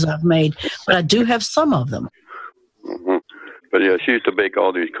moves I've made. But I do have some of them. Mm-hmm. But yeah, she used to bake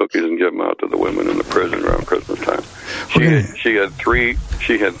all these cookies and give them out to the women in the prison around Christmas time. She had 3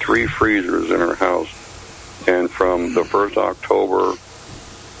 freezers in her house, and from the 1st October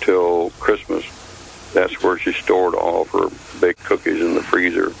till Christmas, that's where she stored all of her baked cookies in the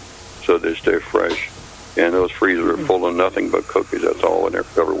freezer so they stay fresh. And those freezers are full of nothing but cookies. That's all that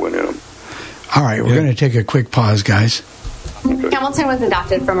ever went in them. All right, we're going to take a quick pause, guys. Okay. Hamilton was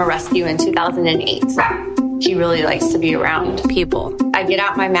adopted from a rescue in 2008. He really likes to be around people. I get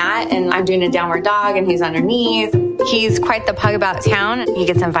out my mat and I'm doing a downward dog and he's underneath. He's quite the pug about town. He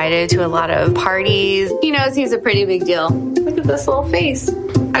gets invited to a lot of parties. He knows he's a pretty big deal. Look at this little face.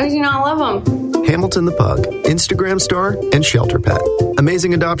 How could you not love him? Hamilton the Pug, Instagram star, and shelter pet.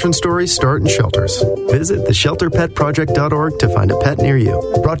 Amazing adoption stories start in shelters. Visit theshelterpetproject.org to find a pet near you.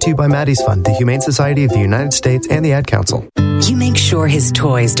 Brought to you by Maddie's Fund, the Humane Society of the United States, and the Ad Council. You make sure his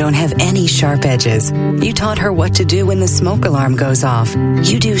toys don't have any sharp edges. You taught her what to do when the smoke alarm goes off.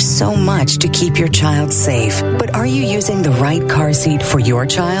 You do so much to keep your child safe. But are you using the right car seat for your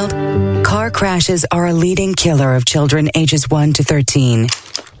child? Car crashes are a leading killer of children ages 1 to 13.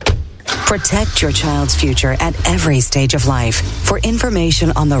 Protect your child's future at every stage of life. For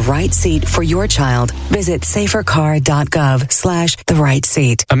information on the right seat for your child, visit safercar.gov/the right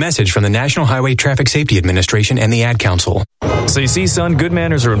seat. A message from the National Highway Traffic Safety Administration and the Ad Council. So you see, son, good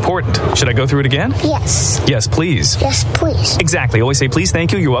manners are important. Should I go through it again? Yes. Yes, please. Yes, please. Exactly. Always say please,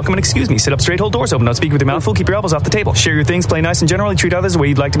 thank you, you're welcome, and excuse me. Sit up straight, hold doors open. Don't speak with your mouth full. Keep your elbows off the table. Share your things, play nice, and generally treat others the way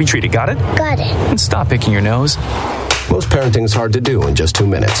you'd like to be treated. Got it? Got it. And stop picking your nose. Most parenting is hard to do in just 2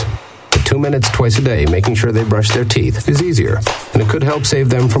 minutes. But 2 minutes twice a day making sure they brush their teeth is easier, and it could help save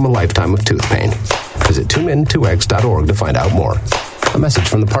them from a lifetime of tooth pain. Visit 2min2x.org to find out more. A message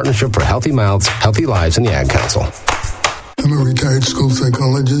from the Partnership for Healthy Mouths, Healthy Lives, and the Ad Council. I'm a retired school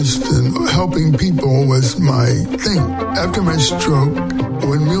psychologist, and helping people was my thing. After my stroke,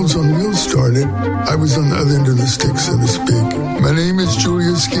 when Meals on Wheels started, I was on the other end of the stick, so to speak. My name is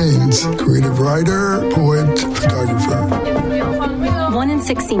Julius Gaines, creative writer, poet, photographer. 1 in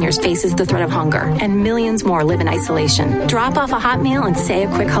 6 seniors faces the threat of hunger, and millions more live in isolation. Drop off a hot meal and say a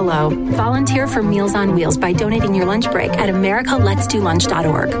quick hello. Volunteer for Meals on Wheels by donating your lunch break at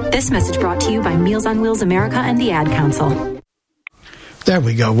americaletsdolunch.org. This message brought to you by Meals on Wheels America and the Ad Council. There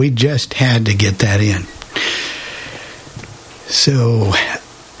we go. We just had to get that in. So,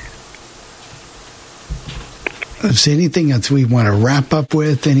 is there anything else we want to wrap up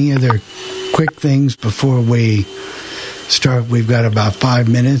with? Any other quick things before we start? We've got about 5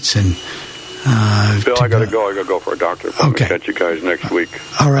 minutes, and Bill, I got to go. I got to go for a doctor appointment. Okay. Catch you guys next week.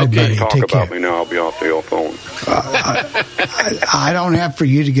 All right, buddy. Talk Take about care. me now. I'll be off the phone. I don't have for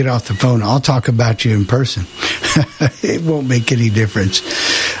you to get off the phone. I'll talk about you in person. It won't make any difference.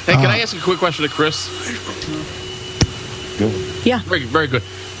 Hey, can I ask a quick question to Chris? Yeah. Very, very good.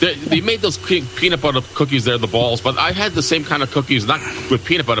 They made those peanut butter cookies. They're the balls, but I had the same kind of cookies, not with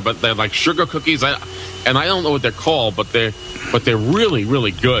peanut butter, but they're like sugar cookies. I don't know what they're called, but they're really,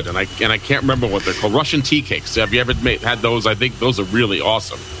 really good. And I can't remember what they're called. Russian tea cakes. Have you ever had those? I think those are really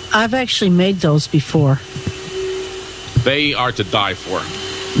awesome. I've actually made those before. They are to die for.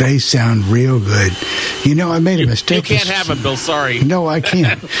 They sound real good. You know, I made a mistake. You can't have them, Bill. Sorry. No, I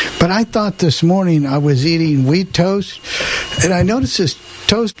can't. But I thought this morning I was eating wheat toast, and I noticed this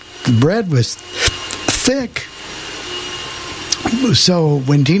toast bread was thick. So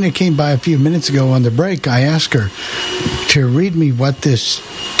when Tina came by a few minutes ago on the break, I asked her to read me what this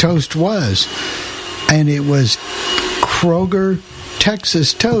toast was. And it was Kroger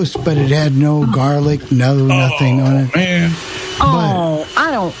Texas toast, but it had no garlic, nothing on it. Man. Oh, I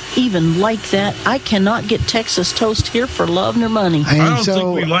don't even like that. I cannot get Texas toast here for love nor money. I don't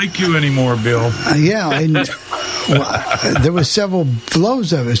think we like you anymore, Bill. Yeah, and there was several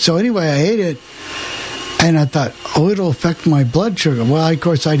loaves of it. So anyway, I ate it, and I thought, it'll affect my blood sugar. Well, of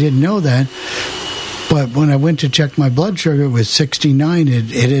course, I didn't know that. But when I went to check my blood sugar, it was 69.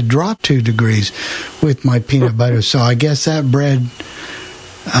 It had dropped 2 degrees with my peanut butter. So I guess that bread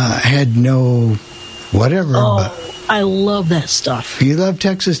had no whatever. But I love that stuff. If you love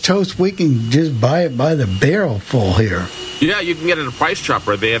Texas toast, we can just buy it by the barrel full here. Yeah, you can get it at a Price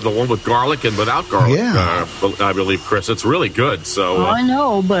Chopper. They have the one with garlic and without garlic. Yeah. I believe, Chris. It's really good. So I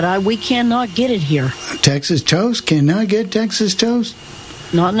know, but we cannot get it here. Texas toast? Cannot get Texas toast?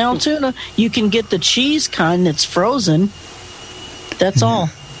 Not in Altoona. You can get the cheese kind that's frozen. That's all.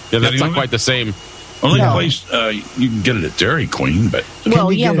 Yeah, that's not quite the same. Only place you can get it at Dairy Queen, but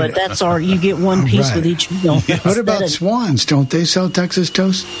but that's you get one piece Right. with each meal. What about Swans? Don't they sell Texas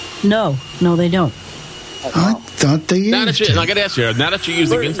toast? No, they don't. I thought they used I got to ask you, now that you're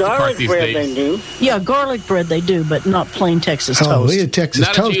using Instacart these days. Yeah, garlic bread they do, but not plain Texas toast. We had Texas Now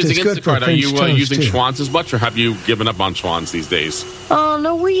that toast. you're It's using good for Instacart, are French you toast, using too. Schwann's as much, or have you given up on Schwann's these days? Oh,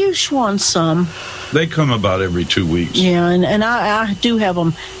 no, we use Schwann some. they come about every 2 weeks. Yeah, and I do have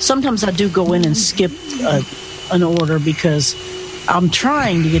them. Sometimes I do go in and skip an order because I'm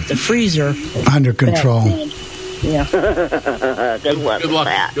trying to get the freezer under control. Yeah. Good luck with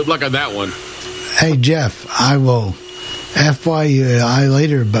that. Good luck on that one. Hey, Jeff, I will FYI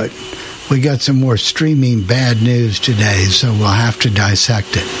later, but we got some more streaming bad news today, so we'll have to dissect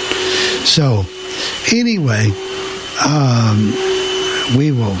it. So, anyway,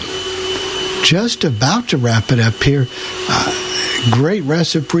 we will just about to wrap it up here. Great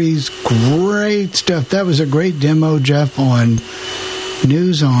recipes, great stuff. That was a great demo, Jeff, on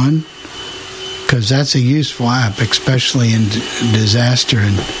News On, because that's a useful app, especially in disaster.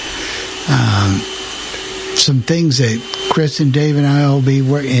 And some things that Chris and Dave and I will be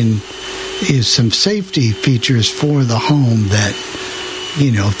working is some safety features for the home that,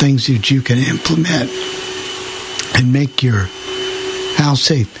 things that you can implement and make your house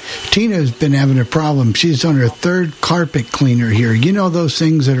safe. Tina's been having a problem. She's on her 3rd carpet cleaner here. You know those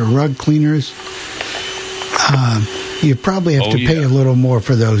things that are rug cleaners? You probably have to pay a little more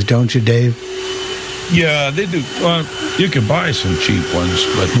for those, don't you, Dave? Yeah, they do. Well, you can buy some cheap ones,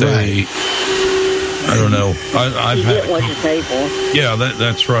 but they... I don't know. I've You had get what you pay for. Yeah,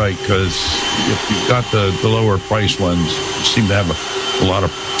 that's right, because if you've got the lower price ones, you seem to have a lot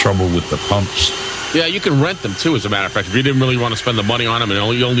of trouble with the pumps. Yeah, you can rent them, too, as a matter of fact. If you didn't really want to spend the money on them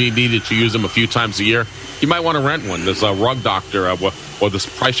and you only needed to use them a few times a year, you might want to rent one. There's a Rug Doctor or this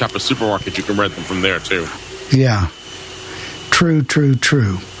Price Chopper supermarket. You can rent them from there, too. Yeah. True.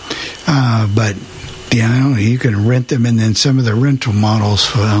 But, yeah, I don't know. You can rent them, and then some of the rental models,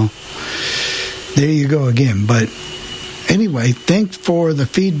 well, there you go again. But anyway, thanks for the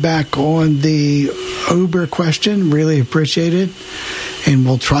feedback on the Uber question. Really appreciate it. And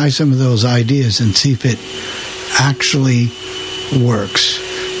we'll try some of those ideas and see if it actually works.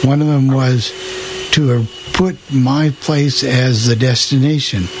 One of them was to put my place as the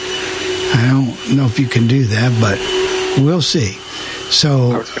destination. I don't know if you can do that, but we'll see.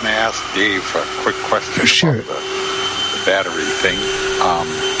 So I was going to ask Dave a quick question about the battery thing.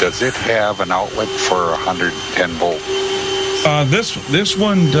 Does it have an outlet for 110 volt This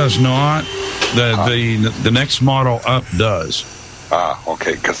one does not. The next model up does.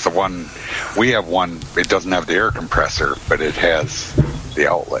 Okay, because we have one, it doesn't have the air compressor, but it has the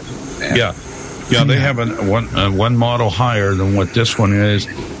outlet. Yeah, they have one model higher than what this one is,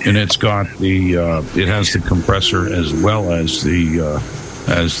 and it's got it has the compressor as well as the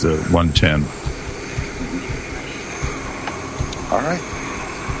 110. All right.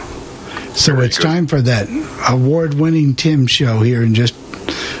 So it's time for that award-winning Tim show here in just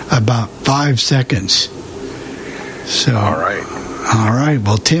about 5 seconds. So, all right.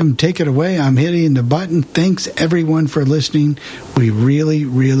 Well, Tim, take it away. I'm hitting the button. Thanks, everyone, for listening. We really,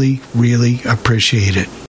 really, really appreciate it.